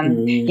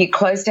system, you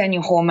close down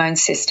your hormone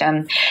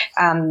system.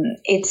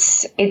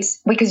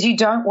 It's because you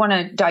don't want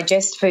to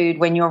digest food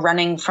when you're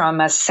running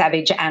from a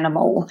savage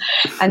animal.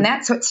 And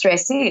that's what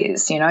stress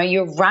is. You know,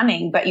 you're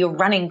running, but you're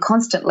running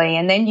constantly,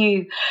 and then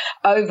you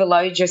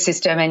overload your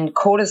system and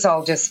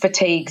cortisol just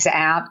fatigues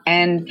out.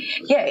 And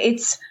yeah,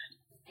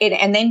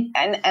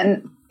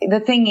 the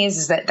thing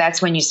is that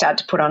that's when you start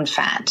to put on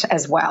fat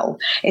as well.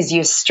 Is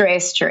you're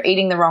stressed, you're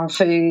eating the wrong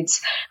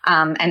foods,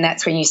 and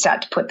that's when you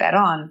start to put that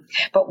on.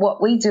 But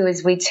what we do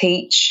is we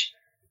teach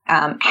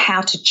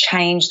how to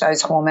change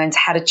those hormones,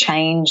 how to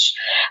change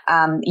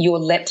your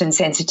leptin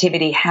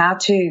sensitivity, how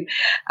to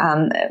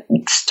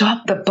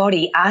stop the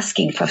body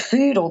asking for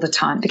food all the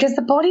time, because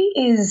the body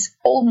is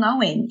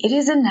all-knowing. It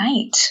is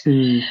innate,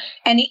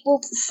 and it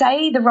will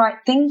say the right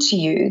thing to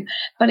you.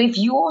 But if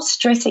you're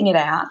stressing it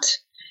out,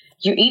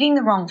 you're eating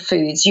the wrong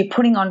foods, you're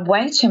putting on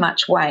way too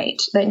much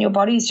weight, then your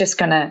body's just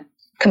going to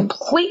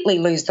completely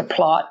lose the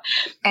plot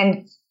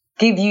and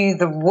give you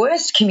the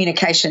worst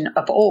communication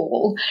of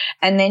all,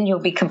 and then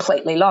you'll be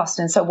completely lost.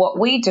 And so what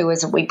we do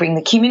is we bring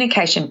the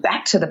communication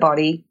back to the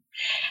body,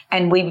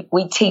 and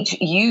we teach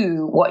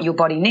you what your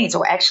body needs.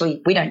 Or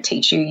actually, we don't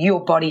teach you,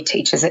 your body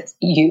teaches it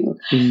you.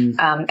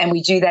 And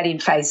we do that in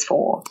phase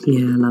 4.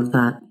 Yeah, I love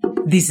that.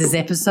 This is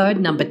episode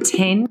number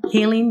 10,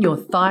 Healing Your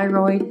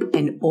Thyroid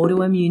and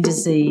Autoimmune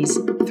Disease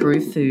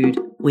Through Food,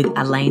 with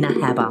Elena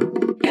Haber.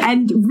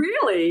 And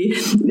really,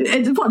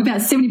 it's about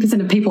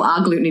 70% of people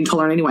are gluten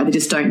intolerant anyway. They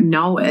just don't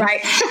know it.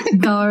 Right.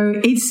 Though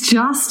it's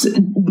just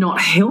not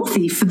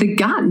healthy for the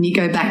gut. And you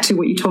go back to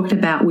what you talked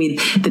about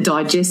with the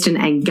digestion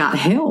and gut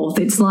health.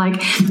 It's like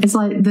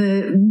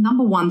the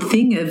number one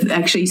thing of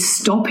actually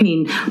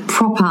stopping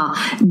proper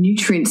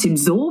nutrients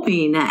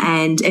absorbing.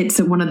 And it's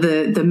one of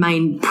the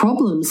main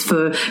problems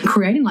for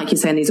creating, like you're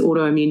saying, these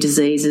autoimmune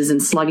diseases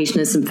and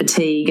sluggishness and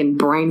fatigue and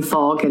brain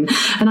fog. And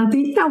I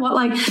think, you know what,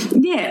 like,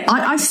 yeah,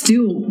 I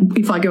still,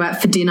 if I go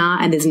out for dinner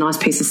and there's a nice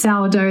piece of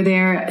sourdough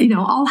there, you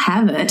know, I'll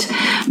have it.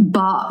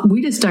 But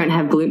we just don't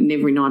have gluten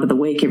every night of the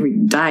week, every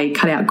day.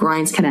 Cut out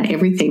grains, cut out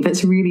everything. But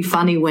it's really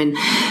funny when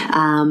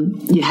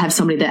you have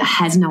somebody that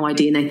has no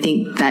idea and they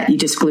think that you're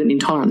just gluten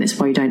intolerant. That's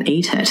why you don't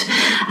eat it.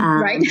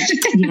 Right.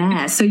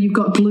 Yeah. So you've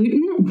got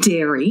gluten,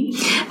 dairy,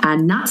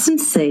 nuts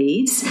and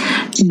seeds,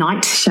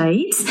 nightshades.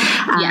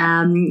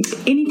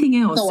 Anything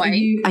else?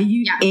 Soy. Are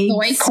you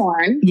eggs? Soy,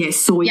 corn. Yes,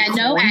 soy, yeah, corn.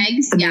 No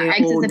eggs. Yeah,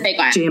 eggs is a big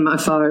one.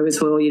 GMOFO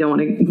as well. You don't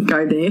want to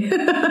go there.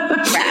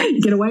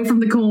 Right. Get away from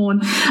the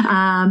corn.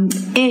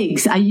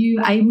 Eggs. Are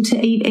you able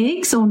to eat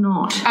eggs or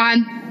not?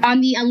 On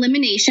the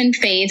elimination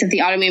phase of the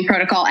autoimmune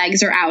protocol,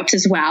 eggs are out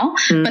as well.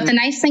 But the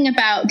nice thing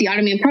about the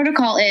autoimmune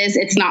protocol is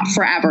it's not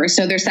forever.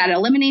 So there's that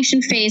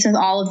elimination phase with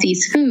all of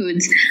these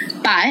foods.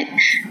 But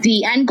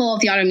the end goal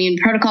of the autoimmune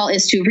protocol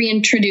is to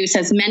reintroduce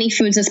as many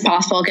foods as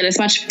possible, get as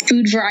much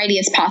food variety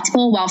as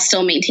possible while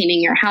still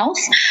maintaining your health.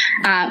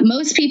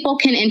 Most people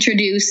can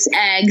introduce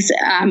eggs.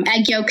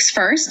 Egg yolks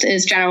first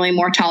is generally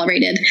more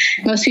tolerated.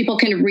 Most people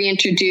can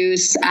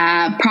reintroduce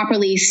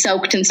properly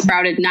soaked and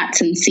sprouted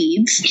nuts and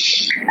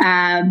seeds.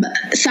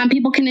 Some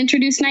people can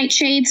introduce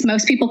nightshades.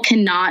 Most people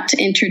cannot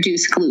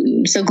introduce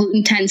gluten. So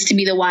gluten tends to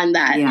be the one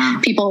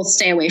that people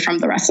stay away from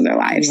the rest of their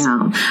lives.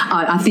 Yeah.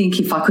 I think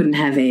if I couldn't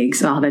have eggs,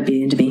 they'd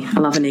be into me. I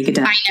love an egg a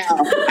day.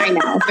 I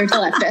know. They're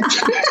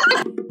delicious.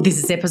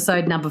 This is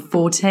episode number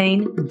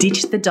 14,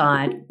 Ditch the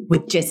Diet,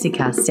 with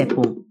Jessica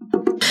Seppel.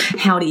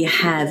 How do you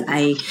have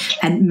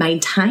and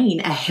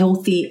maintain a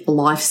healthy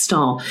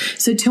lifestyle?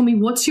 So tell me,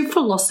 what's your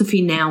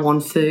philosophy now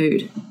on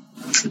food?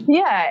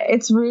 Yeah,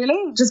 it's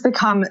really just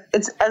become,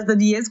 as the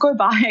years go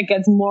by, it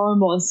gets more and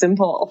more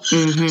simple.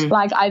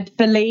 Like, I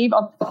believe,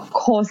 of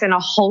course, in a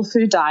whole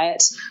food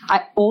diet.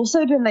 I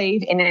also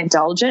believe in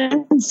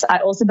indulgence. I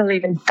also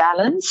believe in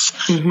balance.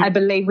 I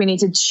believe we need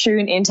to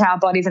tune into our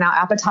bodies and our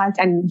appetites,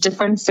 and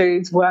different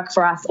foods work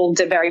for us all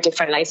very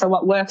differently. So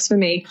what works for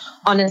me,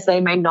 honestly,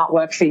 may not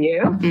work for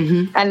you.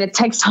 And it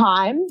takes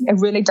time. It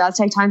really does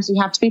take time. So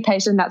you have to be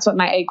patient. That's what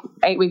my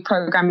 8-week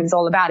program is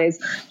all about,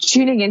 is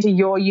tuning into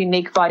your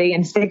unique body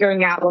and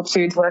figuring out what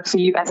foods work for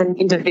you as an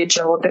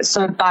individual that's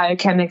so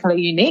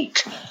biochemically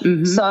unique.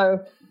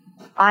 So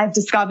I've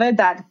discovered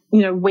that,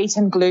 wheat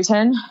and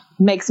gluten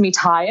makes me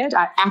tired.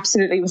 I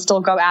absolutely will still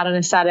go out on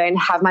a Saturday and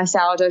have my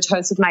sourdough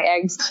toast with my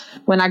eggs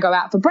when I go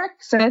out for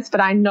breakfast, but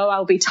I know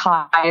I'll be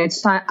tired.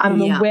 So I'm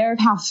aware of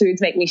how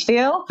foods make me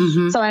feel.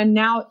 So I'm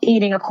now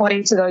eating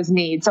according to those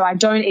needs. So I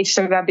don't eat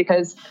sugar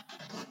because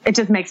it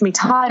just makes me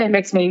tired, it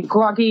makes me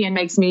groggy, and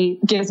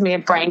gives me a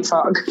brain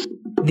fog.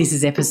 This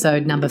is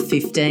episode number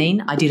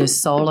 15. I did a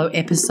solo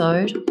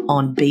episode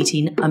on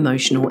beating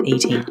emotional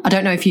eating. I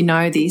don't know if you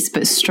know this,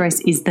 but stress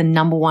is the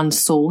number one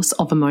source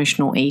of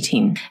emotional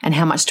eating. And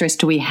how much stress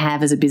do we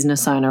have as a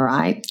business owner,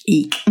 right?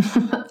 Eek.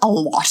 A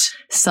lot.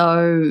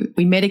 So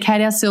we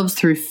medicate ourselves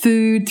through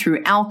food,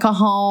 through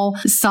alcohol.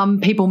 Some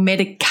people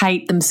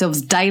medicate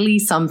themselves daily,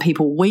 some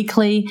people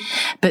weekly.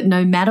 But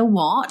no matter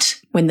what,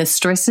 when the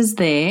stress is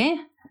there,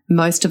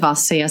 most of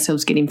us see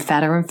ourselves getting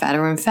fatter and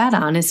fatter and fatter.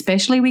 And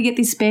especially we get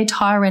this spare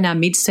tire in our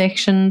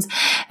midsections,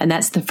 and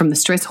that's from the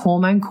stress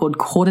hormone called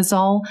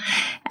cortisol.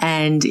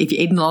 And if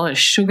you're eating a lot of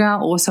sugar,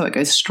 also it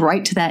goes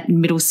straight to that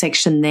middle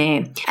section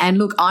there. And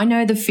look, I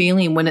know the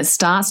feeling when it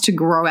starts to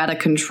grow out of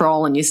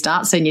control and you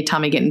start seeing your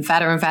tummy getting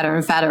fatter and fatter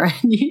and fatter, and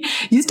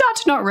you start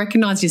to not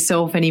recognize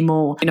yourself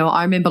anymore.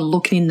 I remember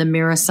looking in the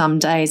mirror some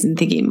days and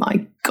thinking,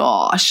 my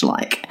gosh,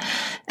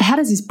 how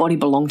does this body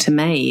belong to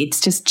me? It's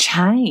just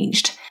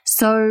changed.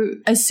 So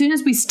as soon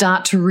as we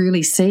start to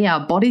really see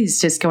our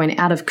bodies just going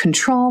out of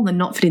control and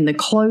not fitting the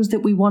clothes that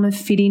we want to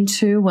fit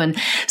into, and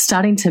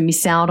starting to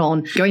miss out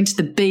on going to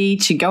the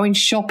beach and going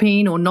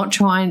shopping, or not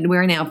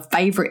wearing our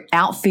favorite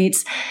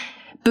outfits,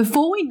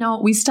 before we know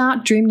it, we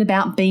start dreaming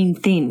about being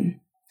thin.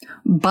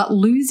 But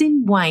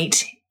losing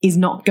weight is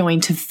not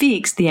going to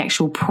fix the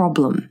actual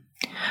problem.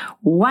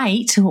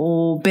 Weight,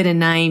 or better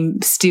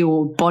name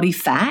still, body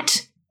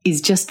fat, is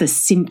just the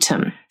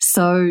symptom.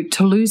 So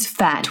to lose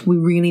fat, we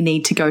really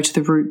need to go to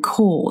the root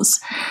cause.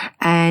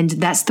 And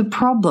that's the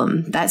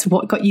problem. That's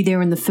what got you there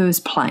in the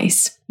first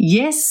place.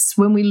 Yes,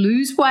 when we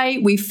lose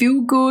weight, we feel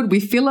good, we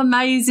feel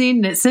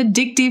amazing. It's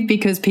addictive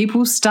because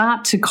people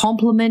start to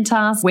compliment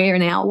us,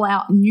 wearing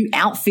our new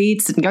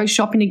outfits and go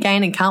shopping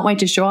again and can't wait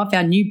to show off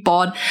our new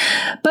bod.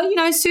 But,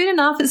 soon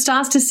enough, it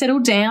starts to settle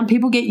down.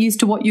 People get used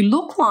to what you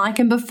look like,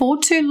 and before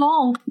too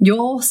long,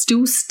 you're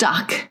still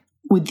stuck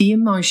with the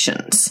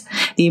emotions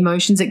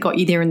that got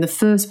you there in the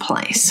first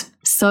place.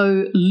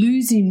 So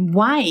losing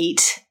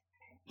weight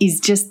is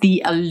just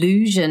the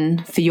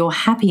illusion for your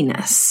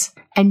happiness.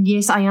 And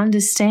yes, I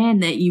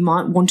understand that you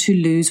might want to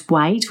lose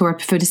weight, or I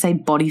prefer to say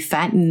body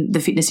fat. In the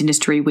fitness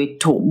industry, we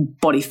talk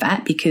body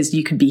fat because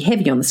you could be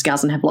heavy on the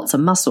scales and have lots of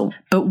muscle.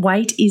 But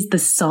weight is the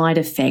side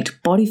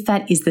effect. Body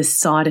fat is the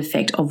side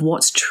effect of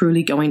what's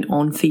truly going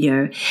on for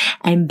you.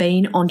 And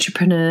being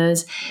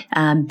entrepreneurs,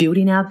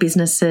 building our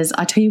businesses,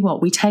 I tell you what,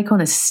 we take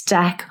on a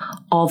stack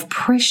of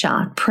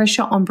pressure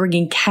on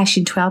bringing cash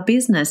into our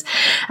business,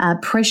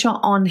 pressure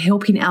on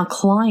helping our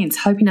clients,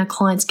 hoping our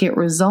clients get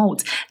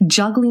results,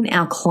 juggling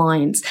our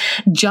clients,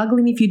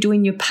 juggling if you're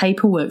doing your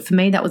paperwork. For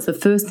me, that was the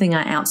first thing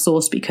I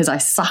outsourced because I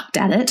sucked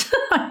at it.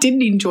 I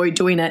didn't enjoy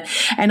doing it,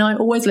 and I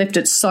always left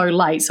it so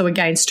late. So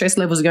again, stress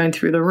levels are going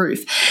through the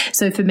roof.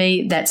 So for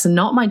me, that's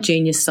not my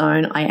genius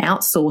zone. I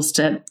outsourced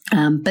it.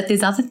 But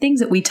there's other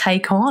things that we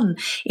take on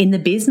in the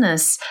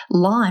business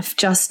life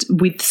just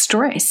with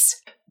stress.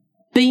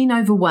 Being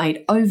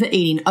overweight,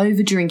 overeating,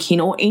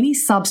 overdrinking, or any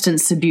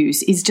substance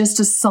abuse is just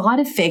a side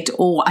effect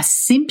or a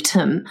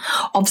symptom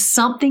of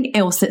something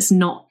else that's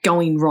not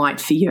going right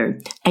for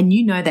you. And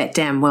you know that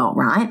damn well,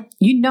 right?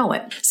 You know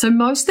it. So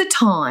most of the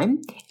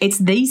time, it's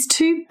these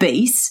two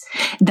beasts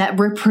that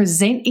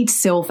represent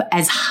itself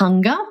as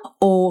hunger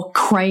or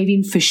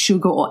craving for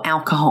sugar or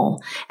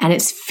alcohol. And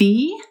it's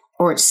fear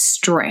or it's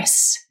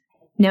stress.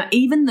 Now,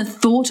 even the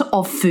thought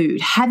of food,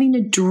 having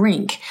a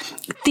drink,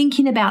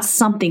 thinking about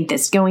something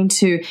that's going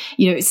to,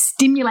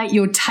 stimulate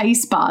your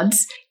taste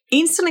buds,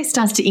 instantly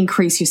starts to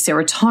increase your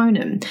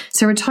serotonin.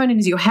 Serotonin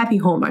is your happy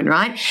hormone,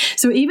 right?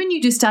 So even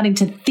you just starting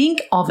to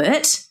think of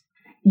it,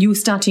 you'll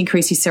start to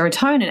increase your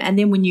serotonin. And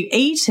then when you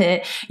eat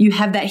it, you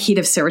have that hit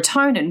of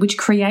serotonin, which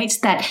creates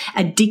that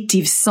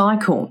addictive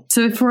cycle.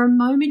 So for a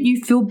moment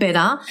you feel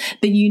better,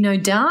 but you know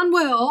darn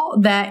well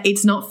that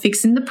it's not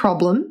fixing the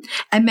problem.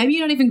 And maybe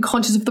you're not even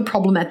conscious of the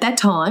problem at that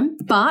time,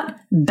 but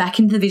back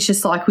into the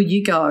vicious cycle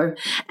you go,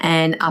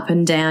 and up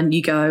and down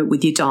you go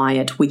with your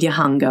diet, with your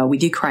hunger,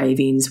 with your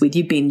cravings, with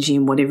your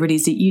binging, whatever it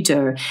is that you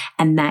do.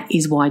 And that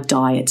is why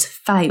diets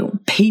fail.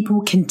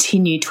 People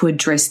continue to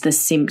address the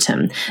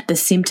symptom. The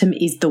symptom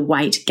is the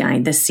weight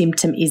gain. The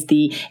symptom is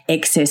the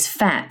excess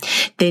fat.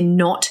 They're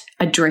not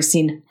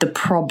addressing the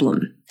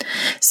problem.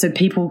 So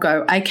people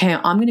go, okay,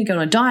 I'm going to go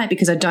on a diet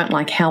because I don't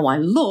like how I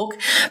look.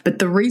 But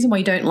the reason why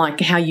you don't like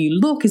how you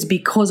look is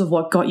because of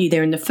what got you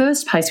there in the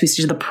first place, which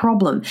is the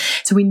problem.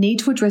 So we need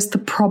to address the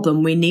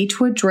problem. We need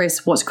to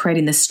address what's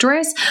creating the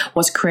stress,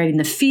 what's creating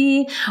the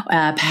fear.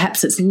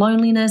 Perhaps it's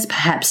loneliness.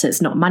 Perhaps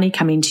it's not money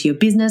coming into your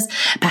business.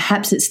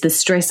 Perhaps it's the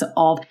stress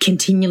of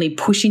continually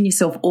pushing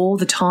yourself all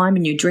the time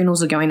and your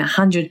adrenals are going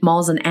 100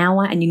 miles an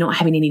hour and you're not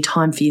having any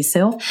time for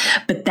yourself.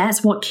 But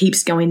that's what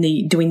keeps doing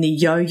the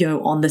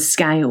yo-yo on the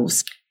scale.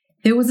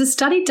 There was a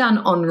study done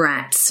on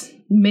rats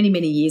many,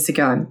 many years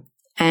ago,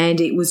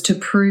 and it was to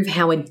prove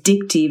how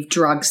addictive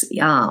drugs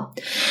are.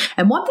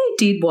 And what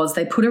they did was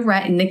they put a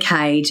rat in a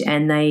cage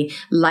and they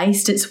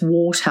laced its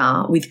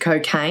water with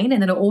cocaine,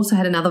 and then it also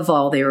had another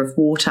vial there of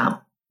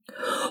water.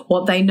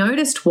 What they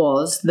noticed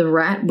was the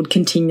rat would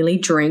continually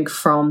drink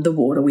from the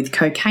water with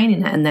cocaine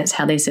in it, and that's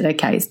how they said,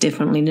 okay, it's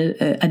definitely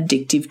an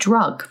addictive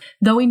drug.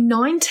 Though in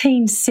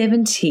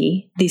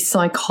 1970, this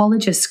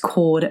psychologist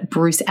called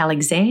Bruce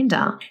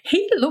Alexander,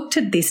 he looked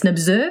at this and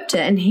observed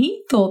it, and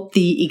he thought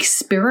the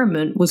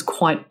experiment was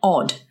quite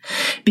odd,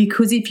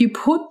 because if you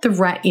put the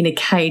rat in a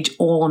cage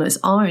all on its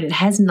own, it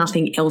has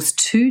nothing else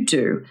to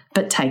do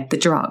but take the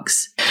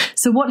drugs.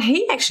 So what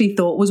he actually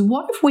thought was,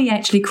 what if we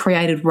actually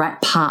created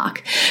Rat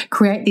Park,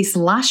 create this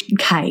lush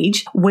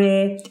cage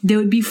where there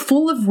would be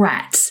full of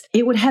rats.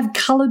 It would have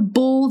coloured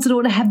balls, it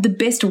would have the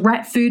best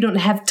rat food, it would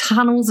have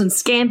tunnels and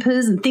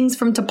scampers and things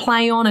for them to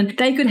play on, and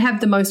they could have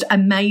the most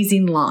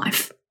amazing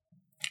life.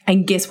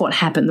 And guess what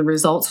happened? The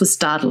results were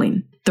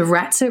startling. The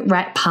rats at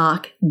Rat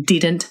Park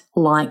didn't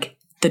like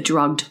the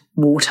drugged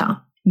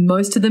water.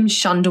 Most of them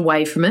shunned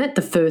away from it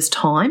the first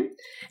time,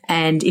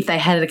 and if they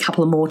had it a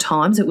couple of more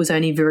times, it was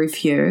only very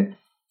few.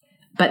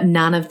 But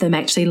none of them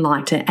actually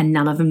liked it, and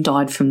none of them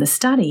died from the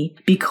study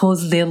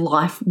because their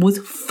life was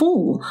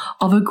full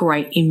of a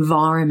great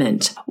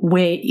environment,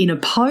 where in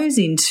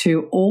opposing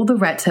to all the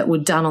rats that were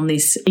done on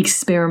this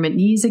experiment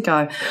years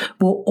ago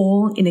were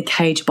all in a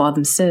cage by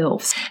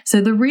themselves. So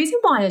the reason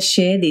why I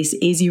share this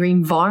is your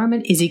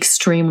environment is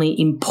extremely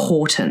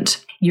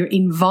important. Your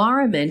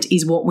environment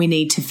is what we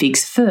need to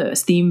fix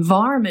first. The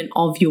environment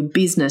of your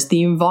business,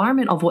 the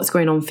environment of what's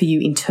going on for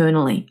you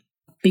internally.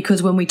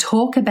 Because when we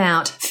talk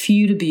about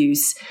food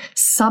abuse,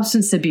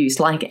 substance abuse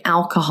like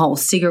alcohol,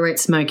 cigarette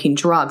smoking,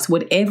 drugs,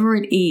 whatever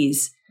it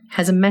is,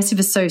 has a massive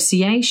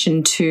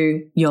association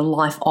to your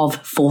life of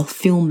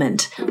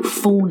fulfillment,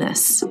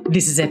 fullness.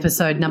 This is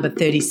episode number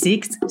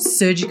 36,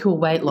 Surgical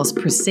Weight Loss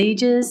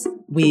Procedures,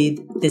 with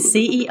the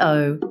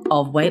CEO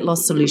of Weight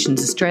Loss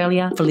Solutions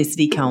Australia,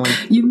 Felicity Cohen.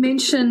 You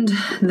mentioned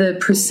the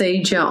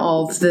procedure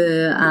of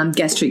the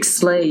gastric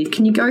sleeve.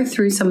 Can you go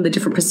through some of the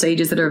different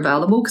procedures that are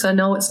available? Because I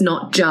know it's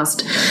not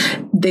just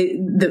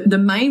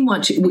the main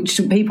one, which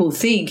people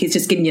think is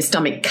just getting your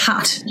stomach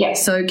cut.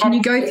 Yes. So can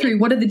you go through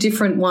what are the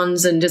different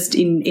ones, and just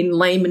in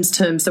layman's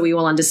terms so we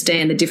all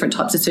understand the different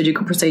types of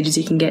surgical procedures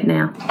you can get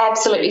now?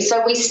 Absolutely.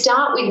 So we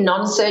start with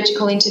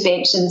non-surgical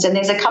interventions, and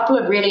there's a couple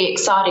of really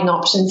exciting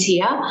options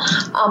here.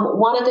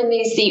 One of them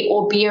is the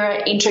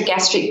Orbera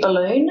intragastric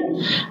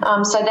balloon.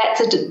 So that's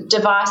a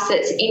device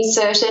that's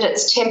inserted.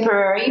 It's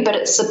temporary, but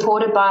it's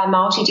supported by a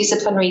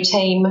multidisciplinary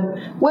team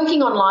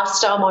working on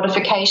lifestyle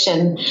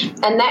modification.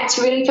 And that's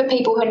really for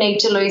people who need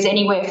to lose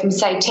anywhere from,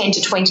 say, 10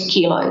 to 20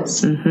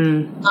 kilos.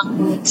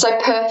 Mm-hmm. So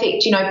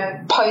perfect,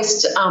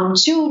 post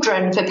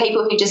children, for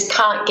people who just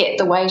can't get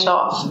the weight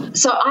off.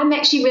 So I'm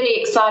actually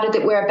really excited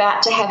that we're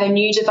about to have a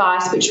new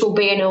device, which will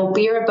be an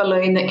Orbera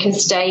balloon that can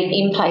stay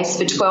in place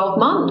for 12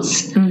 months.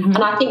 Mm-hmm.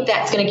 And I think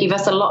that's going to give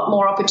us a lot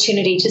more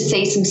opportunity to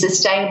see some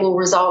sustainable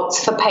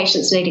results for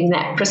patients needing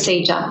that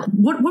procedure.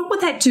 What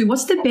would that do?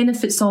 What's the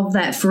benefits of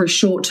that for a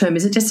short term?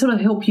 Is it just sort of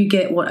help you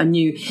get a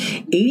new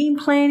eating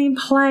plan in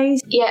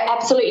place? Yeah,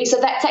 absolutely. So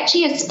that's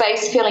actually a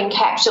space-filling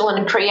capsule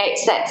and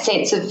creates that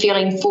sense of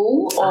feeling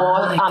full,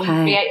 or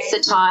creates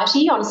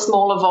satiety on a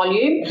smaller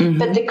volume. Mm-hmm.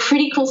 But the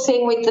critical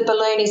thing with the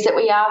balloon is that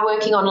we are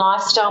working on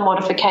lifestyle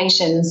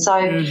modification. So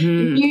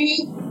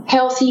new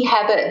healthy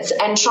habits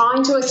and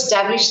trying to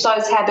establish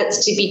those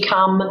habits to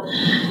become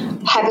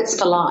habits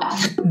for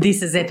life.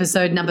 This is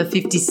episode number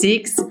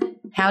 56,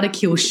 How to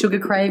Kill Sugar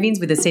Cravings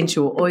with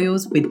Essential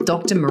Oils with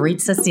Dr.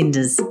 Maritza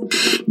Cinders.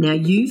 Now,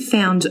 you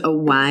found a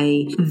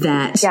way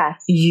that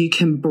you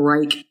can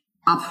break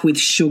up with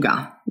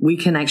sugar. We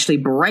can actually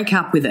break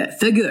up with it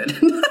for good.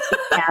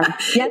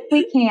 Yes,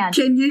 we can.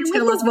 Can you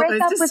tell us what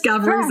those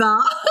discoveries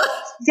are?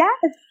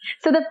 Yes.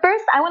 So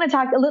I want to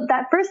talk a little,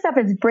 that first step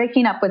is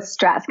breaking up with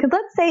stress. Because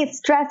let's say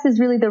stress is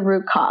really the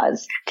root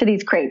cause to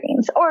these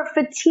cravings, or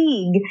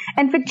fatigue.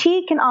 And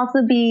fatigue can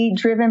also be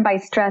driven by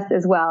stress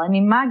as well. I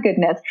mean, my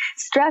goodness,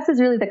 stress is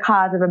really the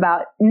cause of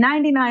about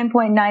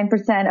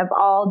 99.9% of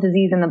all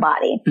disease in the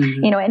body.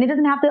 Mm-hmm. And it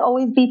doesn't have to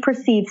always be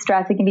perceived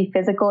stress. It can be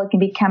physical, it can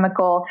be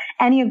chemical,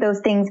 any of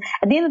those things.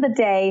 At the end of the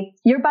day,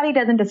 your body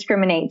doesn't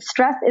discriminate.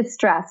 Stress is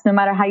stress, no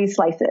matter how you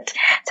slice it.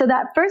 So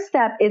that first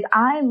step is,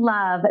 I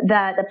love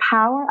that the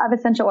power of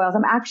essential oils.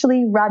 I'm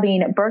actually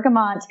rubbing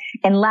bergamot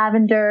and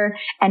lavender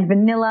and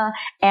vanilla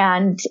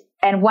and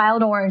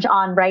wild orange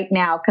on right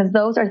now, because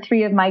those are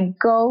three of my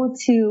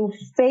go-to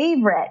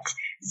favorite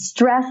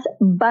stress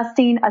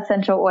busting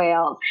essential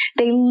oils.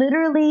 They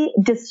literally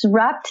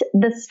disrupt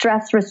the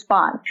stress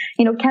response.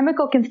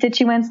 Chemical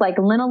constituents like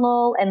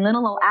linalool and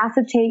linalool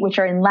acetate, which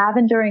are in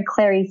lavender and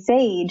clary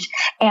sage,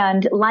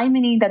 and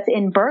limonene that's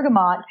in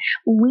bergamot,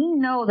 we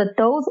know that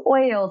those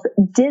oils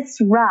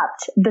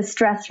disrupt the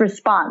stress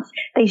response.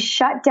 They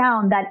shut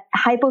down that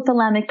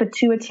hypothalamic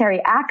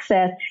pituitary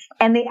axis,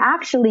 and they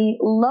actually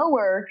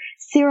lower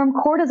serum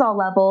cortisol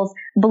levels,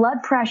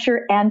 blood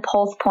pressure, and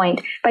pulse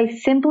point by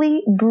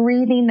simply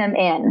breathing them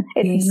in.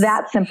 It's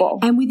that simple.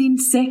 And within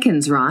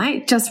seconds,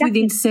 right? Just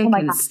within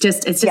seconds.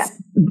 It's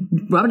just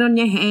rub it on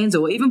your hands,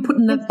 or even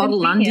putting the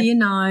bottle under your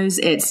nose.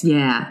 It's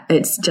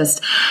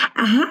just,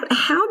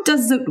 how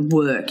does it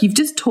work? You've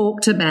just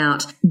talked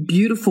about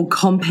beautiful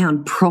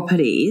compound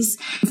properties.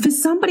 For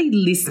somebody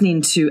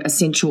listening to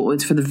essential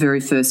oils for the very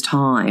first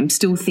time,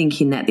 still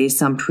thinking that there's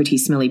some pretty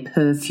smelly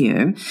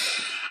perfume,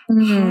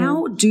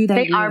 how do they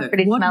work? They are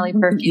pretty smelly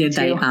perfume. Yeah,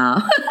 they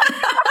are.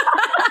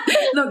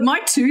 Look, my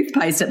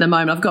toothpaste at the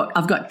moment,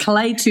 I've got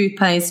clay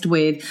toothpaste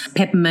with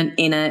peppermint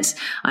in it.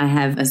 I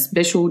have a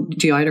special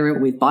deodorant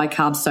with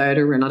bicarb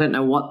soda, and I don't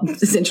know what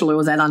essential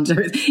oils add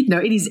under it.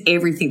 It is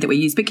everything that we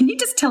use. But can you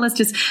just tell us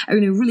just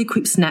in a really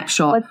quick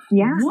snapshot,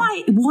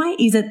 why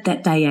is it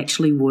that they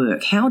actually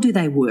work? How do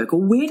they work?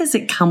 Or where does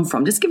it come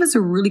from? Just give us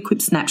a really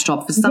quick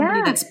snapshot for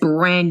somebody that's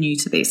brand new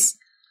to this.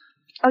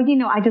 Oh,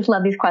 I just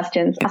love these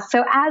questions.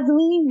 So as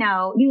we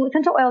know,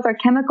 essential oils are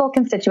chemical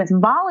constituents,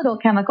 volatile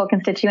chemical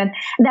constituents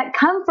that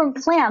come from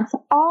plants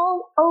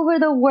all over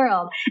the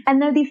world. And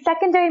they're these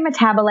secondary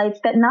metabolites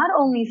that not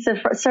only serve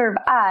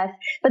us,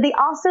 but they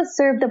also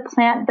serve the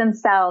plant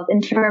themselves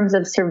in terms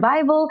of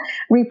survival,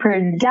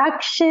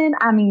 reproduction,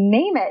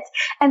 name it.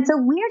 And so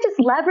we're just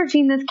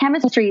leveraging this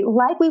chemistry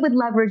like we would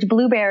leverage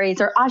blueberries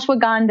or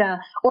ashwagandha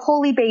or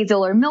holy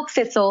basil or milk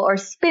thistle or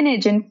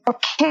spinach or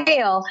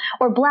kale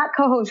or black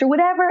cohosh or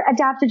whatever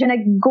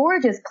adaptogenic,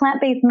 gorgeous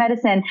plant-based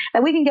medicine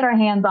that we can get our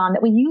hands on,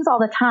 that we use all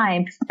the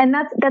time. And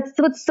that's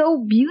what's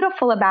so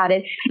beautiful about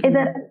it, is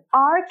that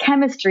our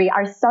chemistry,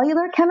 our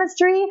cellular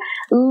chemistry,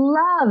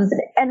 loves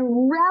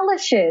and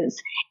relishes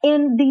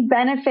in the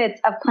benefits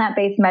of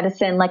plant-based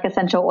medicine like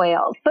essential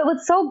oils. But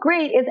what's so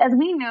great is, as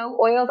we know,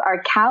 oils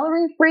are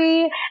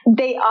calorie-free.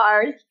 They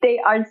are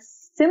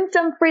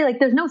symptom-free, like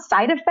there's no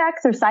side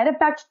effects, or side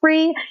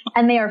effect-free,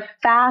 and they are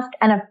fast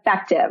and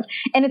effective.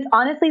 And it's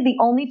honestly the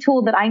only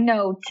tool that I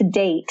know to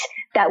date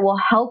that will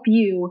help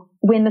you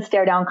win the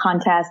stare down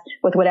contest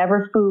with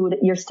whatever food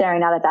you're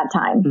staring at that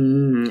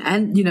time.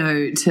 And,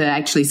 to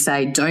actually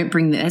say,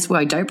 that's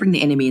why don't bring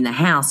the enemy in the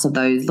house, or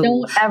those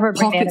little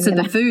pockets of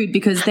the food,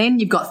 because then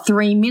you've got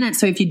 3 minutes.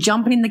 So if you're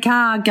jumping in the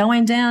car,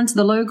 going down to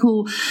the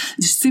local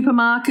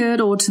supermarket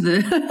or to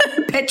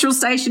the petrol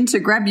station to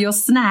grab your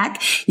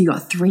snack, you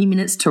got 3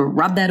 minutes to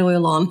rub that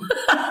oil on.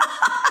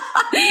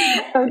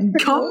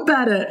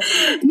 Combat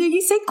it. Now,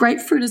 you said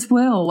grapefruit as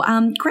well.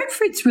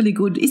 Grapefruit's really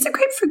good. Is it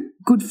grapefruit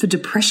good for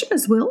depression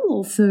as well,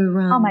 or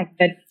for? Oh my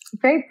goodness.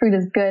 Grapefruit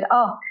is good.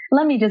 Oh,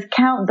 let me just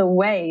count the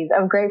ways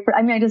of grapefruit.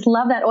 I just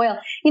love that oil.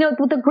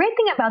 The great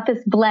thing about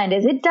this blend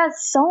is it does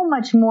so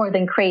much more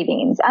than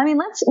cravings.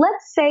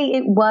 Let's say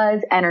it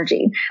was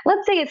energy.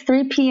 Let's say it's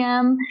 3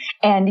 p.m.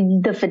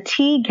 and the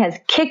fatigue has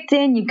kicked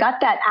in. You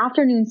got that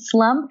afternoon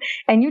slump,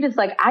 and you're just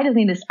like, I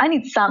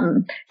need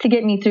something to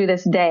get me through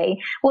this day.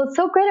 Well, what's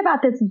so great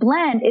about this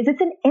blend is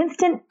it's an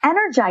instant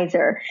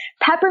energizer.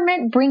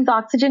 Peppermint brings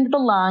oxygen to the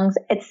lungs.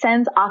 It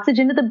sends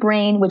oxygen to the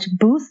brain, which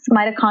boosts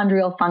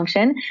mitochondrial function,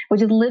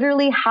 which is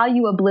literally how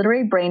you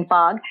obliterate brain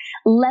fog.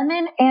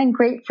 Lemon and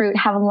grapefruit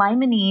have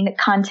limonene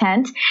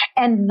content,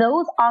 and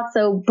those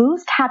also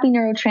boost happy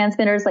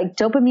neurotransmitters like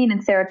dopamine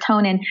and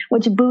serotonin,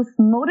 which boost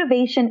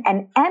motivation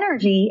and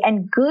energy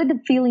and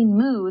good feeling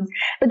moods.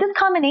 But this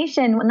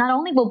combination not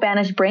only will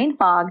banish brain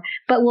fog,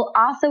 but will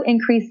also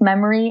increase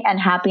memory and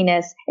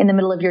happiness in the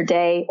middle of your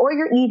day or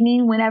your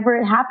evening, whenever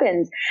it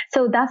happens.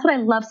 So that's what I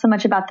love so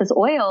much about this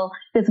oil,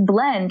 this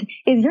blend,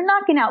 is you're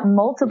knocking out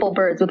multiple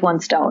birds with one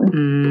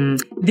stone.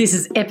 This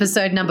is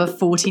episode number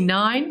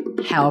 49.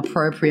 How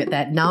appropriate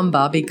that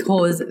number,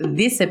 because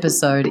this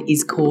episode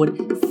is called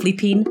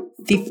Flipping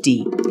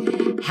 50.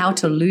 How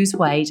to lose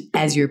weight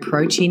as you're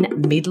approaching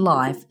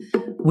midlife,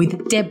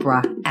 with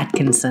Deborah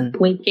Atkinson.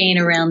 Weight gain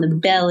around the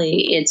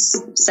belly. It's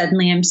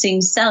suddenly I'm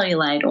seeing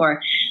cellulite,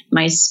 or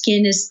my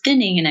skin is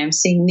thinning and I'm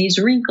seeing these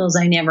wrinkles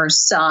I never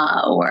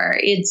saw, or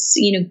it's,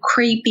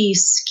 crepey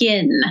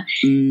skin.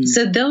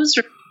 So those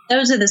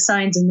are the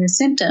signs and the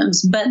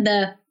symptoms. But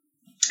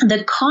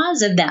the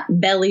cause of that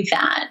belly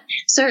fat,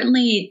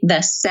 certainly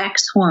the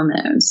sex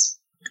hormones,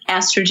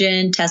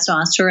 estrogen,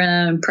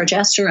 testosterone,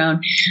 progesterone,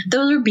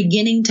 those are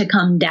beginning to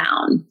come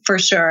down for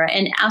sure.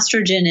 And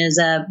estrogen is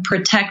a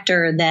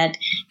protector that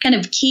kind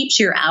of keeps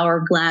your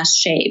hourglass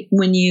shape.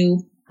 When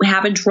you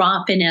have a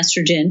drop in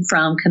estrogen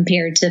from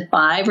compared to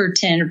 5 or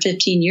 10 or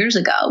 15 years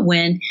ago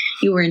when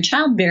you were in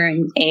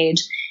childbearing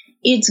age,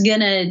 it's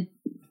going to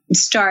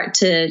start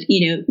to,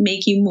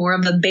 make you more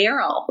of a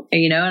barrel,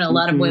 and a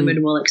lot of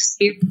women will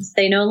experience,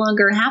 they no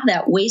longer have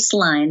that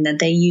waistline that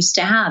they used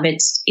to have.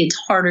 It's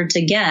harder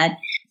to get.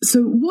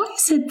 So what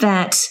is it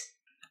that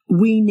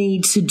we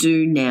need to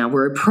do now?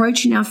 We're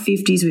approaching our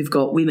 50s. We've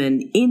got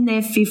women in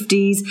their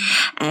 50s,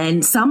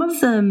 and some of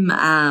them,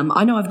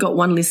 I know I've got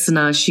one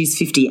listener, she's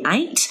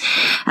 58.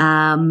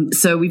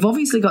 So we've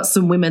obviously got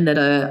some women that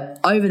are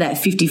over that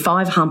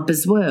 55 hump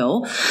as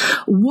well.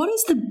 What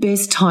is the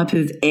best type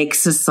of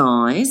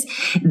exercise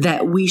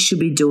that we should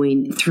be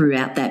doing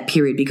throughout that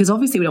period? Because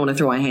obviously we don't want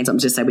to throw our hands up and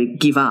just say we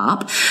give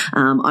up.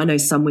 I know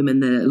some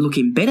women that are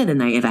looking better than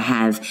they ever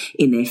have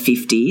in their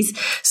 50s.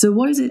 So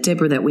what is it,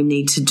 Deborah, that we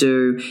need to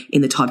do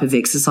in the type of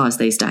exercise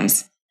these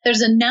days?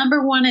 There's a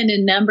number one and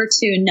a number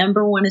two.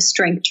 Number one is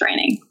strength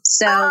training.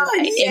 So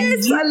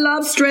yes, I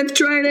love strength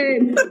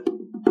training.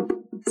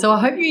 So I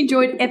hope you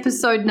enjoyed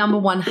episode number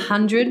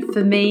 100.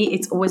 For me,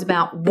 it's always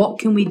about what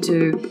can we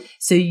do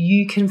so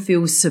you can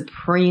feel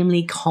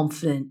supremely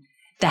confident,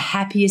 the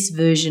happiest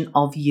version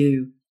of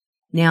you.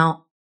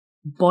 Now,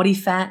 body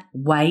fat,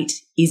 weight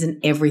isn't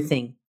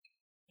everything.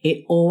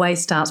 It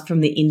always starts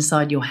from the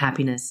inside, your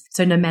happiness.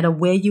 So no matter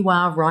where you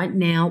are right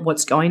now,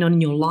 what's going on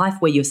in your life,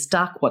 where you're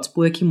stuck, what's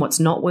working, what's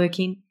not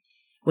working,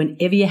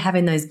 whenever you're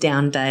having those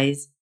down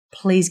days,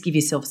 please give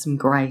yourself some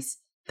grace,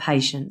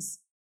 patience.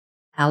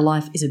 Our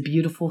life is a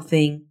beautiful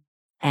thing.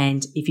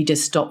 And if you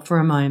just stop for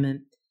a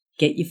moment,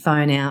 get your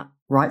phone out,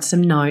 write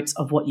some notes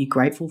of what you're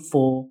grateful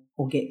for,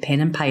 or get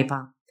pen and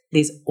paper,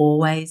 there's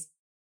always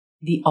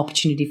the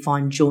opportunity to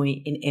find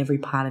joy in every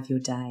part of your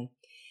day.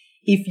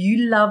 If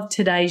you loved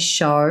today's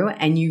show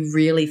and you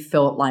really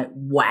felt like,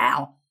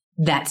 wow,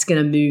 that's going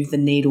to move the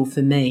needle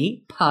for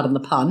me, pardon the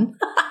pun,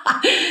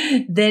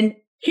 then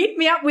hit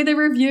me up with a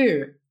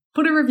review.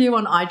 Put a review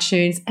on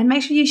iTunes and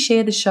make sure you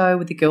share the show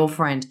with a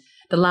girlfriend.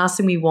 The last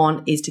thing we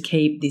want is to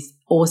keep this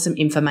awesome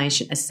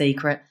information a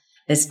secret.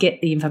 Let's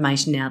get the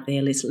information out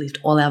there. Let's lift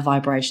all our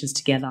vibrations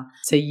together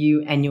so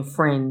you and your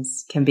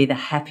friends can be the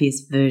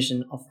happiest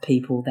version of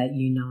people that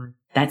you know.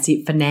 That's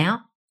it for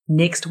now.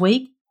 Next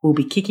week, we'll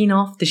be kicking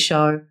off the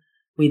show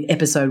with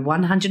episode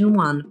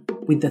 101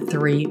 with the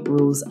 3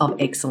 rules of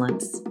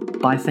excellence.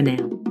 Bye for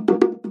now.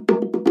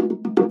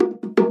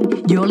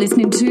 You're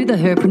listening to The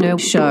Herpreneur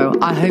Show.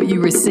 I hope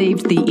you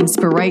received the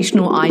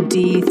inspirational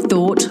idea,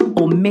 thought,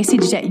 or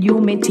message that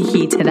you're meant to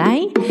hear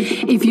today.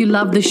 If you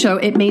love the show,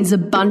 it means a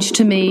bunch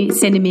to me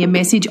sending me a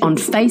message on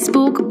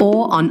Facebook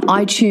or on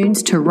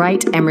iTunes to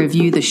rate and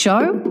review the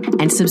show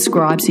and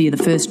subscribe so you're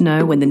the first to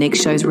know when the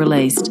next show's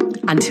released.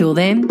 Until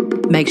then,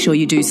 make sure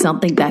you do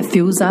something that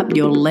fills up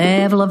your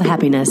level of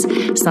happiness,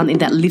 something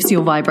that lifts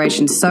your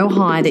vibration so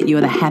high that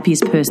you're the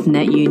happiest person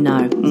that you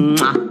know.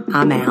 Mwah.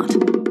 I'm out.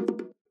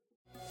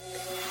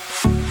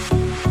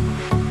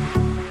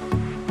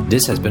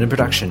 This has been a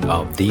production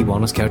of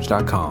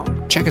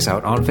TheWellnessCouch.com. Check us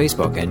out on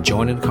Facebook and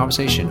join in the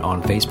conversation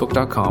on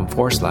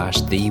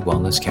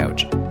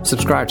Facebook.com/TheWellnessCouch.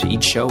 Subscribe to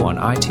each show on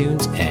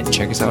iTunes and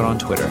check us out on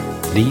Twitter.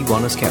 The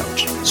Wellness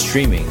Couch,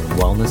 streaming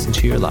wellness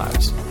into your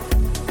lives.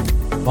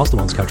 Whilst the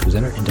Wellness Couch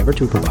presenter endeavor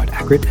to provide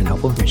accurate and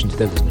helpful information to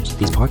their listeners,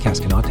 these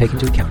podcasts cannot take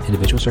into account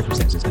individual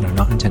circumstances and are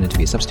not intended to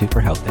be a substitute for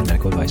health and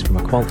medical advice from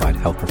a qualified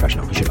health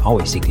professional. You should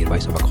always seek the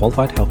advice of a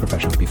qualified health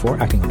professional before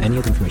acting on any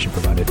of the information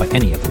provided by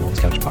any of the Wellness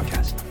Couch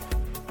podcasts.